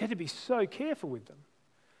 So you had to be so careful with them.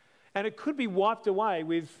 And it could be wiped away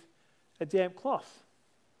with a damp cloth.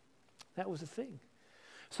 That was the thing.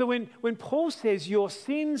 So when Paul says your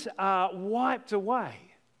sins are wiped away,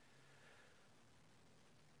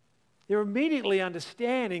 they're immediately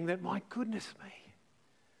understanding that, my goodness me,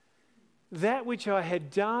 that which I had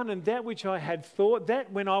done and that which I had thought,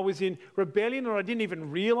 that when I was in rebellion or I didn't even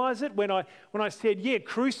realize it, when I said, yeah,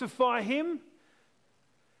 crucify him,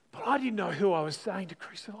 but I didn't know who I was saying to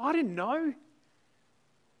crucify. I didn't know.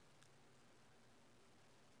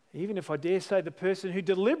 Even if I dare say the person who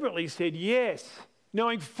deliberately said yes,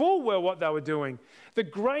 knowing full well what they were doing, the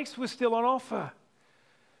grace was still on offer.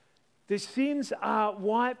 The sins are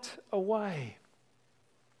wiped away.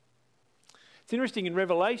 It's interesting in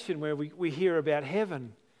Revelation where we hear about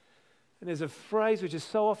heaven, and there's a phrase which is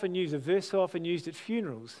so often used, a verse so often used at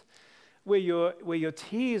funerals, where your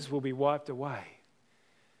tears will be wiped away,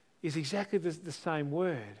 is exactly the same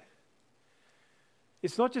word.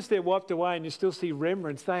 It's not just they're wiped away and you still see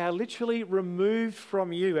remnants. They are literally removed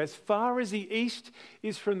from you. As far as the east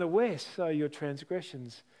is from the west, so your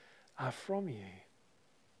transgressions are from you.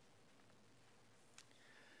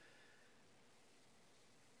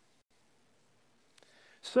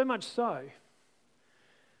 So much so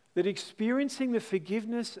that experiencing the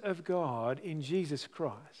forgiveness of God in Jesus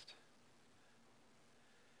Christ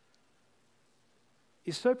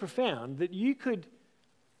is so profound that you could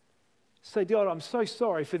say, God, I'm so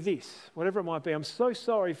sorry for this, whatever it might be. I'm so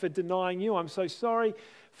sorry for denying you. I'm so sorry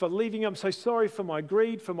for leaving you. I'm so sorry for my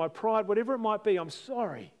greed, for my pride, whatever it might be. I'm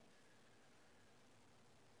sorry.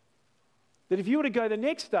 That if you were to go the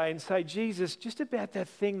next day and say, Jesus, just about that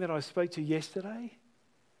thing that I spoke to yesterday,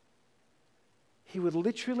 he would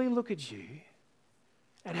literally look at you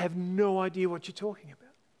and have no idea what you're talking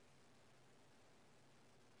about.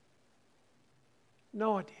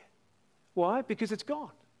 No idea. Why? Because it's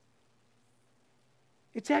gone.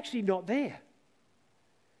 It's actually not there.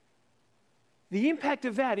 The impact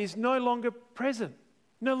of that is no longer present,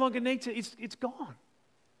 no longer needs to, it's gone.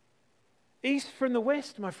 East from the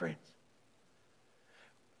west, my friends.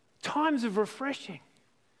 Times of refreshing.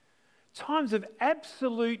 Times of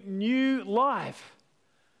absolute new life.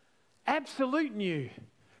 Absolute new.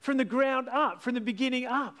 From the ground up, from the beginning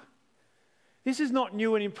up. This is not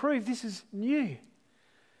new and improved, this is new.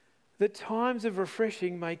 That times of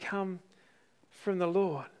refreshing may come from the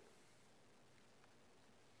Lord.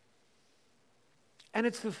 And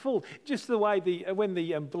it's the full, just the way when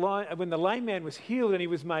the lame man was healed and he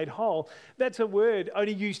was made whole, that's a word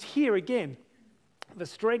only used here again. The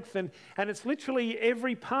strength, and it's literally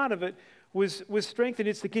every part of it was strengthened.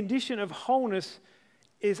 It's the condition of wholeness,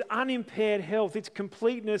 is unimpaired health, its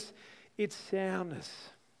completeness, its soundness.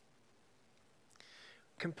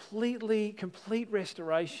 Complete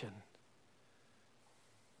restoration.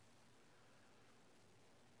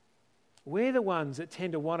 We're the ones that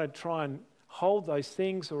tend to want to try and hold those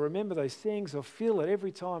things or remember those things or feel it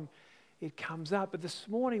every time it comes up. But this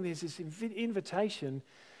morning there's this invitation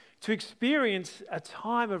to experience a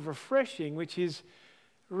time of refreshing, which is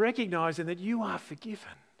recognizing that you are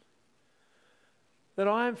forgiven, that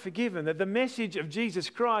I am forgiven, that the message of Jesus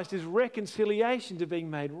Christ is reconciliation to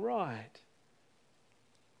being made right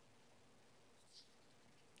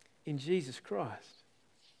in Jesus Christ.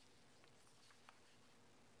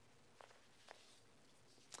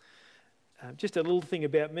 Just a little thing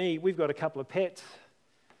about me, we've got a couple of pets,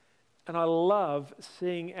 and I love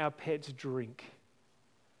seeing our pets drink.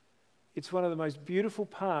 It's one of the most beautiful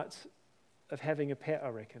parts of having a pet, I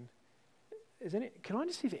reckon. Isn't it? Can I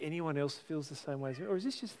just see if anyone else feels the same way as me? Or is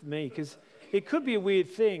this just me? Because it could be a weird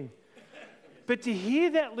thing. But to hear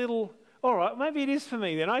that little, all right, maybe it is for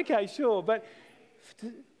me then. Okay, sure. But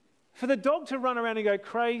for the dog to run around and go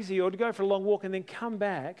crazy or to go for a long walk and then come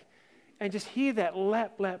back and just hear that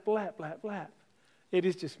lap, lap, lap, lap, lap. It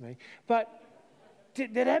is just me. But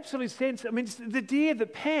that absolute sense, I mean, it's the deer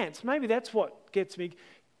that pants, maybe that's what gets me.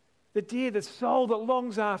 The deer, the soul that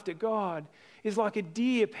longs after God, is like a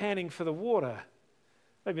deer panting for the water.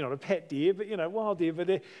 Maybe not a pet deer, but, wild deer.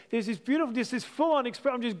 But there's this beautiful, just this full-on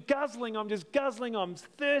expression. I'm just guzzling, I'm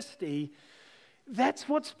thirsty. That's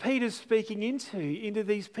what Peter's speaking into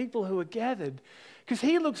these people who are gathered. Because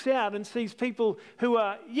he looks out and sees people who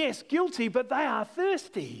are, yes, guilty, but they are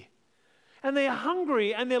thirsty. And they're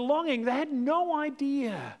hungry and they're longing. They had no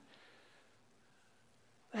idea.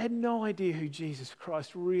 They had no idea who Jesus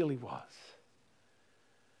Christ really was.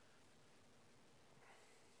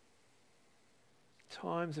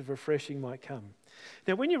 Times of refreshing might come.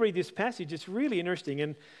 Now, when you read this passage, it's really interesting,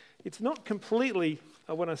 and it's not completely,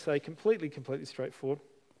 I want to say completely straightforward.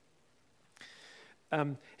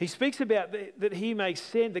 He speaks about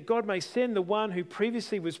that God may send the one who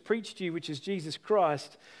previously was preached to you, which is Jesus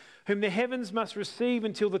Christ, whom the heavens must receive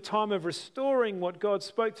until the time of restoring what God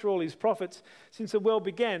spoke through all his prophets since the world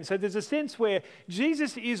began. So there's a sense where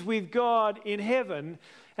Jesus is with God in heaven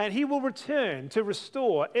and he will return to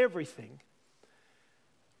restore everything.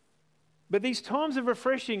 But these times of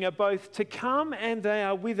refreshing are both to come and they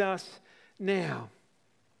are with us now.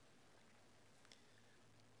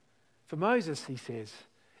 For Moses, he says,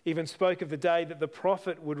 even spoke of the day that the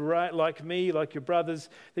prophet would write, like me, like your brothers,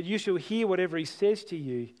 that you shall hear whatever he says to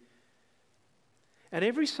you. And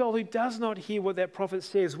every soul who does not hear what that prophet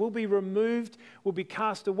says will be removed, will be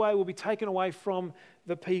cast away, will be taken away from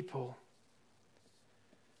the people.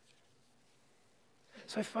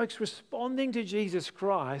 So folks, responding to Jesus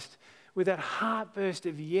Christ with that heartburst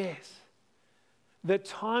of yes, that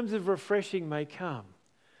times of refreshing may come,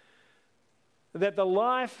 that the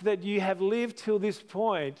life that you have lived till this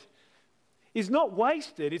point is not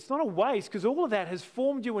wasted. It's not a waste because all of that has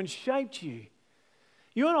formed you and shaped you.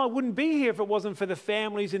 You and I wouldn't be here if it wasn't for the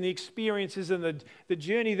families and the experiences and the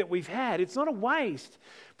journey that we've had. It's not a waste.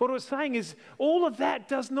 But what it's saying is all of that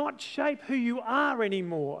does not shape who you are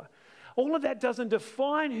anymore. All of that doesn't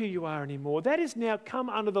define who you are anymore. That is now come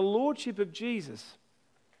under the lordship of Jesus.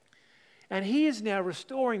 And he is now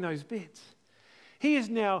restoring those bits. He is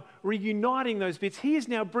now reuniting those bits. He is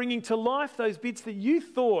now bringing to life those bits that you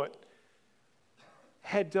thought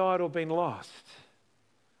had died or been lost.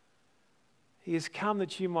 He has come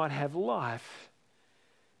that you might have life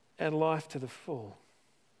and life to the full.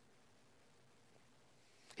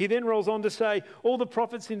 He then rolls on to say, all the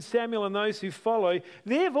prophets in Samuel and those who follow,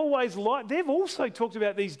 they've also talked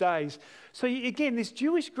about these days. So again, this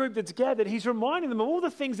Jewish group that's gathered, he's reminding them of all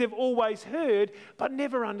the things they've always heard but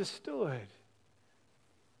never understood.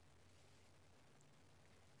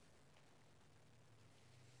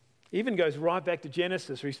 He even goes right back to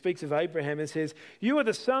Genesis where he speaks of Abraham and says, you are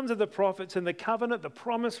the sons of the prophets and the covenant, the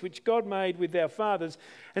promise which God made with our fathers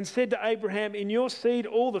and said to Abraham, in your seed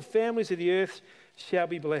all the families of the earth shall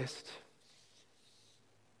be blessed.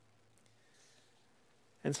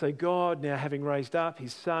 And so God, now having raised up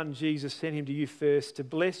his son Jesus, sent him to you first to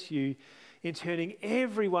bless you in turning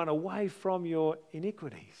everyone away from your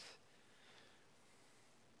iniquities.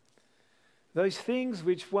 Those things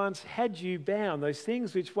which once had you bound, those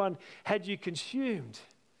things which once had you consumed.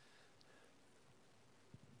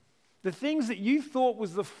 The things that you thought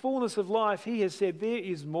was the fullness of life, he has said, there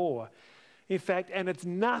is more. In fact, and it's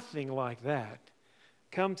nothing like that.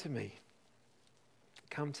 Come to me.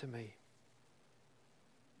 Come to me.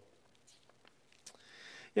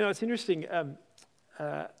 You know, it's interesting.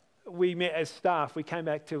 We met as staff. We came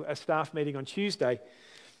back to a staff meeting on Tuesday.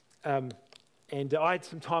 And I had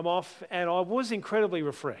some time off, and I was incredibly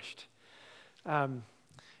refreshed.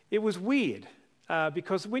 It was weird,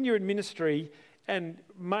 because when you're in ministry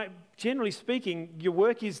generally speaking, your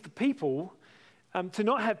work is the people. To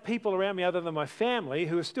not have people around me other than my family,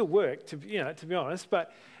 who are still work, to be honest,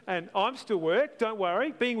 and I'm still work, don't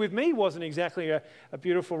worry. Being with me wasn't exactly a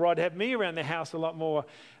beautiful ride. To have me around the house a lot more.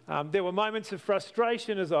 There were moments of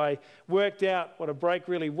frustration as I worked out what a break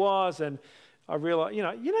really was, and I realised,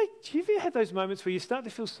 do you ever have those moments where you start to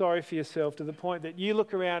feel sorry for yourself to the point that you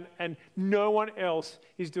look around and no one else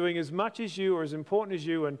is doing as much as you or as important as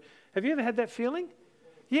you? And have you ever had that feeling?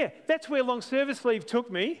 Yeah, that's where long service leave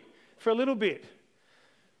took me for a little bit,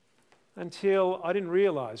 until I didn't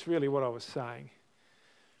realise really what I was saying.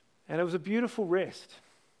 And it was a beautiful rest.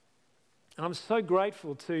 And I'm so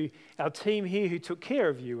grateful to our team here who took care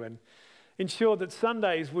of you and ensured that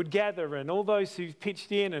Sundays would gather, and all those who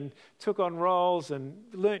pitched in and took on roles and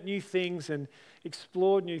learnt new things and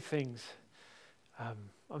explored new things.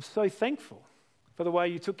 I'm so thankful for the way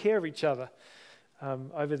you took care of each other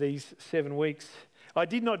over these 7 weeks. I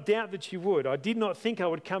did not doubt that you would. I did not think I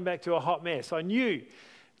would come back to a hot mess. I knew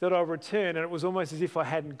that I would return, and it was almost as if I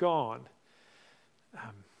hadn't gone.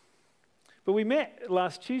 But we met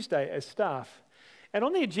last Tuesday as staff, and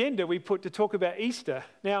on the agenda we put to talk about Easter.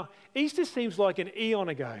 Now, Easter seems like an eon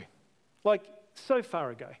ago, like so far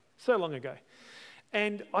ago, so long ago.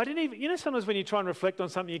 And I didn't even, sometimes when you try and reflect on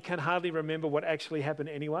something, you can hardly remember what actually happened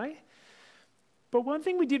anyway. But one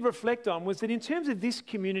thing we did reflect on was that in terms of this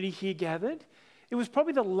community here gathered, it was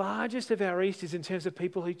probably the largest of our Easters in terms of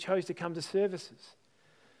people who chose to come to services.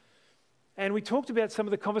 And we talked about some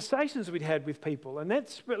of the conversations we'd had with people, and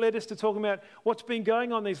that's what led us to talking about what's been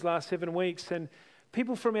going on these last 7 weeks, and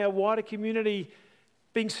people from our wider community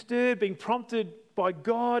being stirred, being prompted by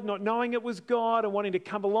God, not knowing it was God and wanting to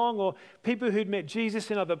come along, or people who'd met Jesus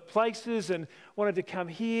in other places and wanted to come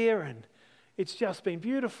here. And it's just been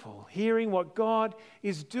beautiful hearing what God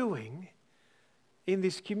is doing in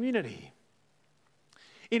this community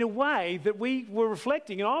in a way that we were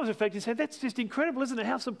reflecting, and I was reflecting, saying, that's just incredible, isn't it?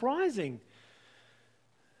 How surprising.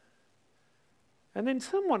 And then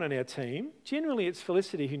someone on our team, generally it's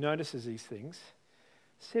Felicity who notices these things,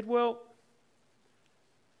 said, well,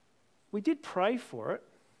 we did pray for it.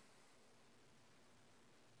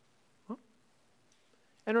 Huh?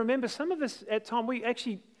 And remember, some of us at time, we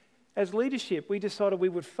actually, as leadership, we decided we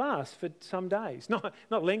would fast for some days. Not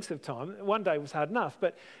lengths of time. One day was hard enough,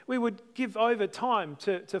 but we would give over time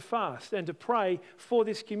to fast and to pray for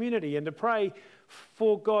this community and to pray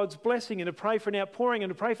for God's blessing and to pray for an outpouring and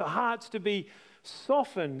to pray for hearts to be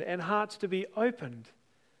softened and hearts to be opened.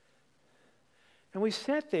 And I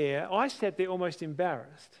sat there almost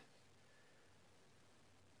embarrassed.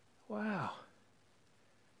 Wow.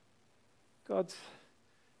 God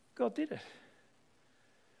did it.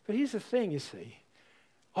 But here's the thing, you see.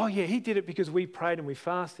 Oh yeah, he did it because we prayed and we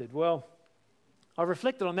fasted. Well, I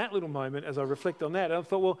reflected on that little moment as I reflect on that. And I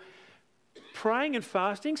thought, well, praying and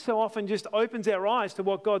fasting so often just opens our eyes to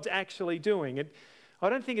what God's actually doing. I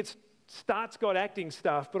don't think it starts God acting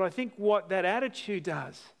stuff, but I think what that attitude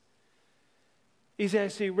does is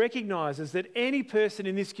as he recognizes that any person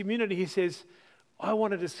in this community who says, I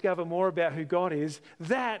want to discover more about who God is,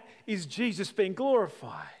 that is Jesus being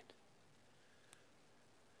glorified.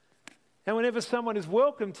 And whenever someone is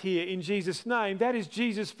welcomed here in Jesus' name, that is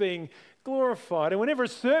Jesus being glorified. And whenever a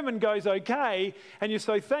sermon goes okay and you're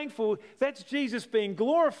so thankful, that's Jesus being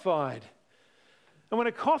glorified. And when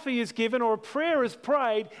a coffee is given or a prayer is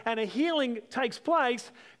prayed and a healing takes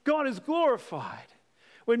place, God is glorified.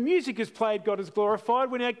 When music is played, God is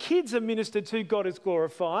glorified. When our kids are ministered to, God is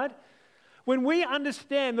glorified. When we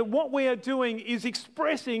understand that what we are doing is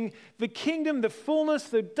expressing the kingdom, the fullness,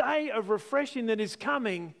 the day of refreshing that is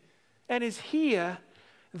coming and is here,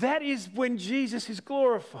 that is when Jesus is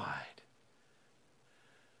glorified.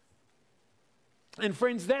 And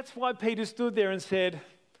friends, that's why Peter stood there and said,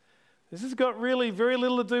 this has got really very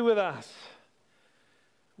little to do with us.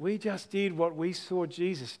 We just did what we saw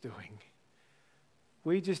Jesus doing.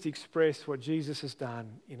 We just expressed what Jesus has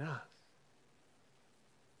done in us.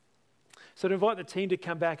 So to invite the team to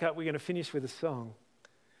come back up, we're going to finish with a song.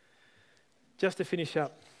 Just to finish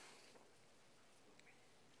up.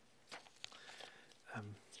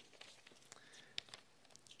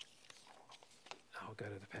 I'll go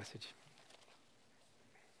to the passage.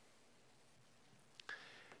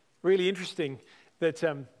 Really interesting that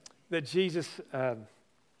Jesus...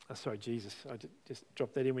 Jesus, I just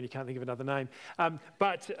dropped that in when you can't think of another name.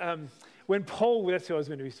 When Paul, that's who I was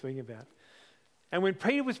going to be speaking about. And when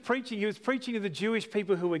Peter was preaching, he was preaching to the Jewish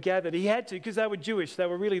people who were gathered. He had to, because they were Jewish. They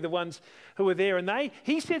were really the ones who were there. And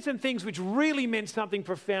he said some things which really meant something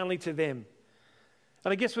profoundly to them.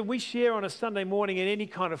 And I guess when we share on a Sunday morning in any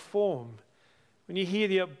kind of form, when you hear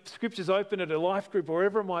the scriptures open at a life group or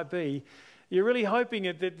wherever it might be, you're really hoping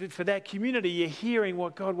that for that community, you're hearing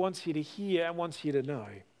what God wants you to hear and wants you to know.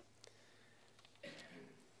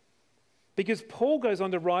 Because Paul goes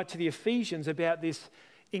on to write to the Ephesians about this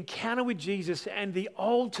encounter with Jesus and the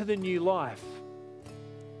old to the new life.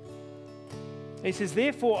 He says,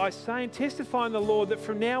 therefore I say and testify in the Lord that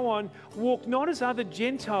from now on walk not as other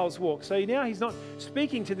Gentiles walk. So now he's not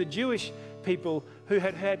speaking to the Jewish people who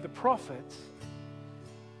had had the prophets.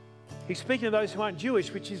 He's speaking to those who aren't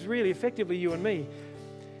Jewish, which is really effectively you and me.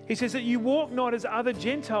 He says that you walk not as other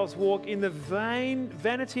Gentiles walk in the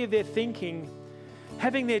vanity of their thinking,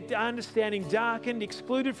 having their understanding darkened,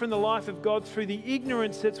 excluded from the life of God through the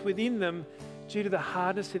ignorance that's within them due to the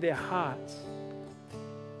hardness of their hearts.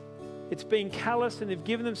 It's been callous, and they've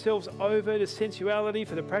given themselves over to sensuality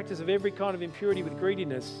for the practice of every kind of impurity with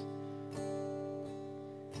greediness.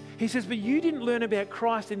 He says, but you didn't learn about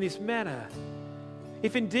Christ in this manner.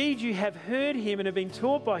 If indeed you have heard him and have been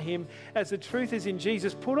taught by him as the truth is in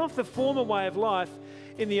Jesus, put off the former way of life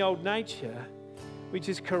in the old nature, which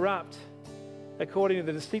is corrupt according to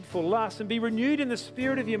the deceitful lust, and be renewed in the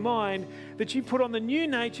spirit of your mind, that you put on the new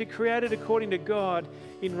nature created according to God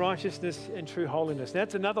in righteousness and true holiness. Now,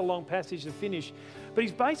 that's another long passage to finish, but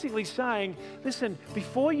he's basically saying, listen,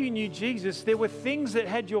 before you knew Jesus, there were things that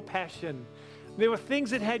had your passion. There were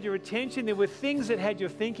things that had your attention. There were things that had your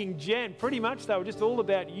thinking jammed. Pretty much they were just all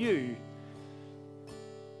about you.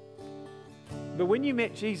 But when you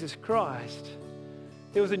met Jesus Christ,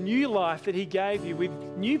 there was a new life that he gave you with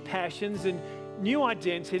new passions and new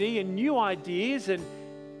identity and new ideas and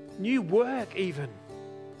new work even.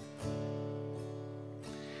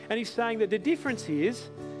 And he's saying that the difference is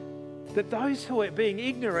that those who are being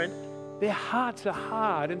ignorant, their hearts are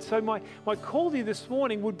hard. And so my call to you this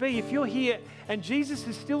morning would be, if you're here and Jesus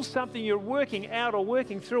is still something you're working out or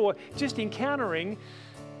working through or just encountering,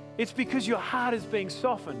 it's because your heart is being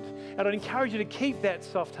softened. And I'd encourage you to keep that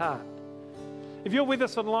soft heart. If you're with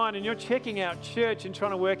us online and you're checking out church and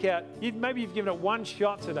trying to work out, maybe you've given it one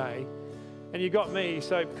shot today and you got me,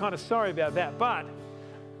 so kind of sorry about that. But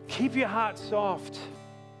keep your heart soft.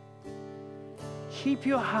 Keep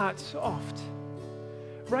your heart soft.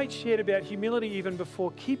 Rach shared about humility even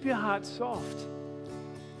before. Keep your heart soft.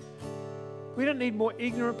 We don't need more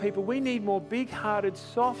ignorant people. We need more big-hearted,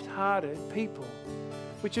 soft-hearted people,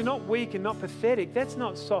 which are not weak and not pathetic. That's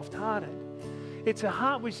not soft-hearted. It's a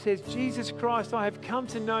heart which says, Jesus Christ, I have come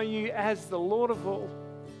to know you as the Lord of all.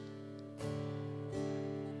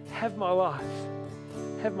 Have my life.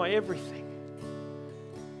 Have my everything.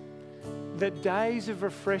 That days of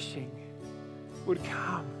refreshing would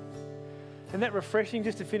come. And that refreshing,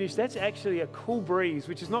 just to finish, that's actually a cool breeze,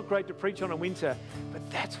 which is not great to preach on in winter, but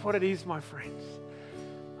that's what it is, my friends.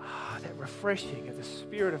 That refreshing of the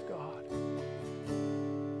Spirit of God.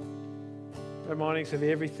 Reminding us of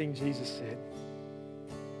everything Jesus said.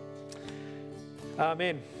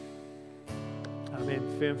 Amen. Amen.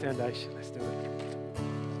 Firm foundation. Let's do it.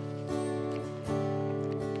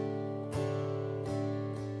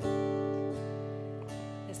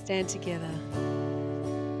 Let's stand together.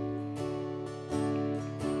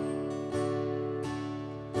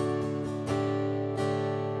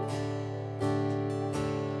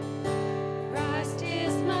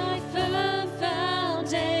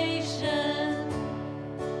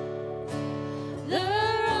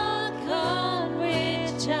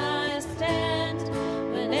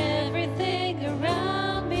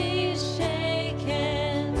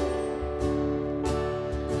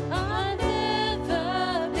 I've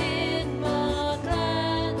never been more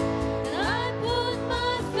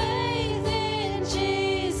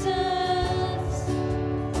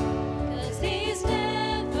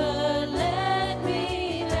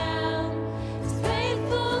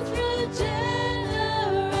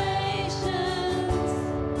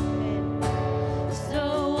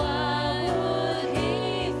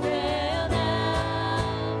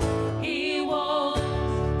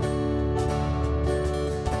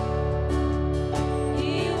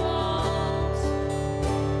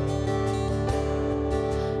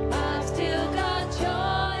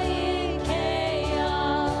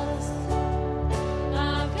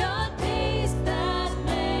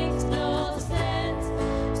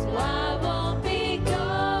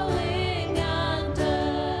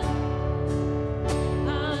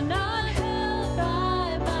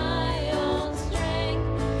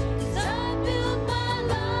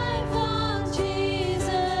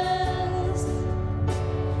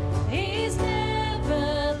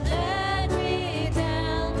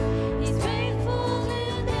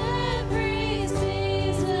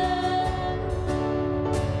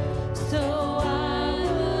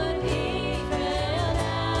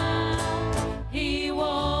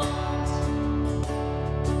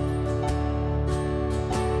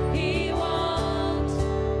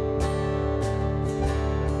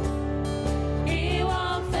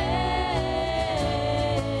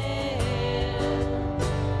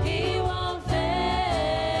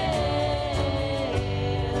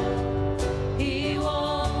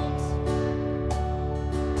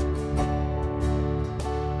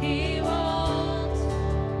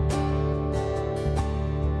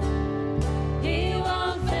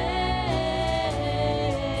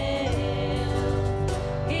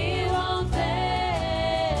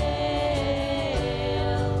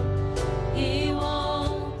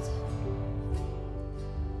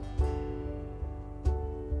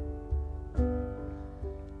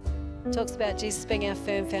talks about Jesus being our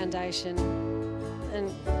firm foundation. And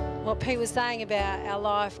what Pete was saying about our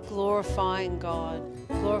life glorifying God,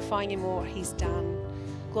 glorifying Him for what He's done,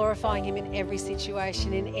 glorifying Him in every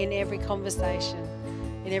situation, in every conversation,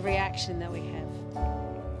 in every action that we have.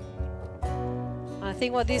 And I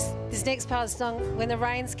think what this next part of the song, when the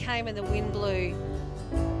rains came and the wind blew,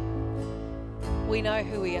 we know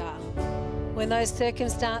who we are. When those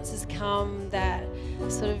circumstances come that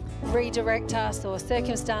sort of redirect us, or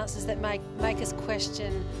circumstances that make us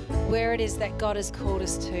question where it is that God has called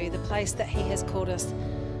us to, the place that He has called us,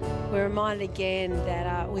 we're reminded again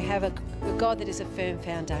that we have a God that is a firm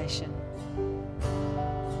foundation.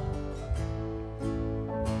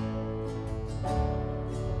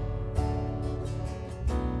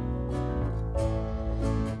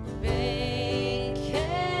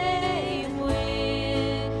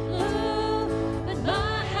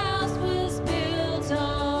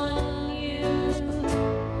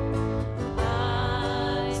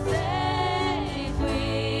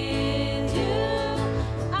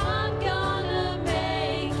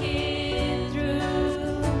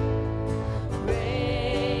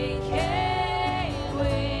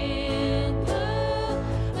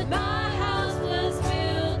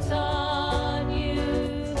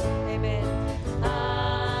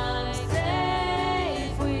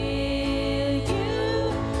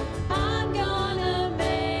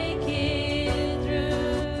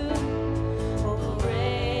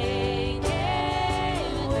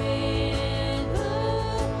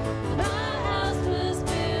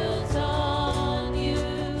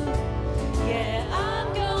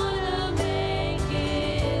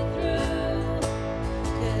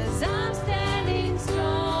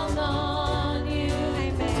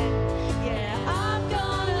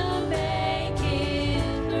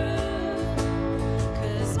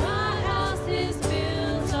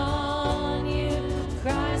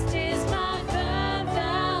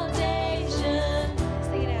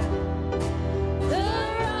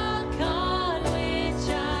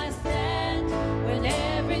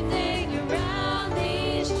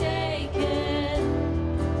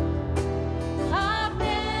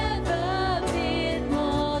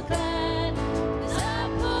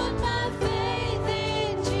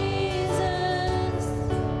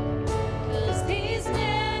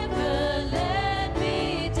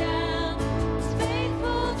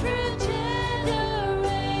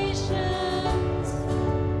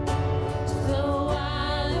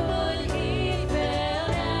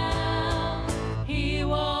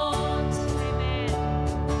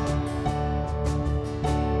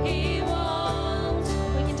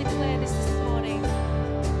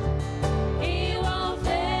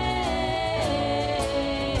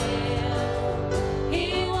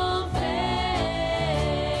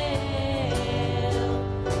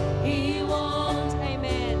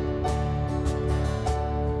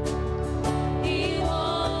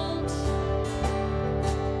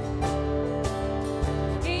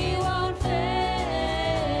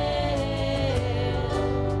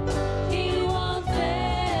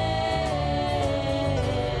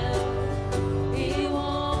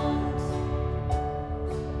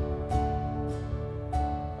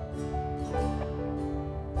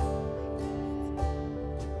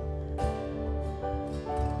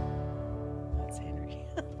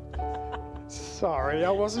 Sorry, I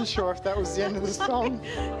wasn't sure if that was the end of the song.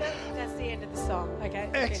 That's the end of the song. Okay.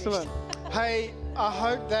 Excellent. Hey, I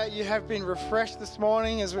hope that you have been refreshed this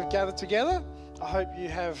morning as we've gathered together. I hope you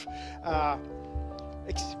have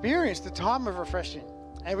experienced a time of refreshing.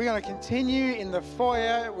 And we're going to continue in the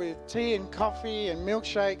foyer with tea and coffee and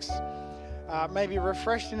milkshakes, maybe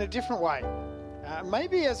refreshed in a different way.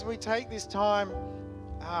 Maybe as we take this time,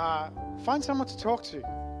 find someone to talk to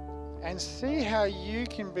and see how you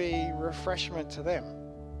can be refreshment to them.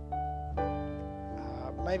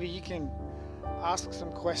 Maybe you can ask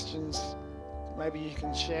some questions. Maybe you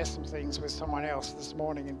can share some things with someone else this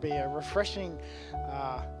morning and be a refreshing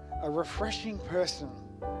person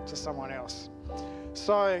to someone else.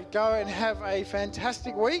 So go and have a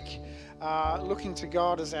fantastic week, looking to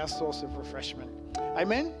God as our source of refreshment.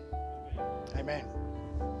 Amen? Amen.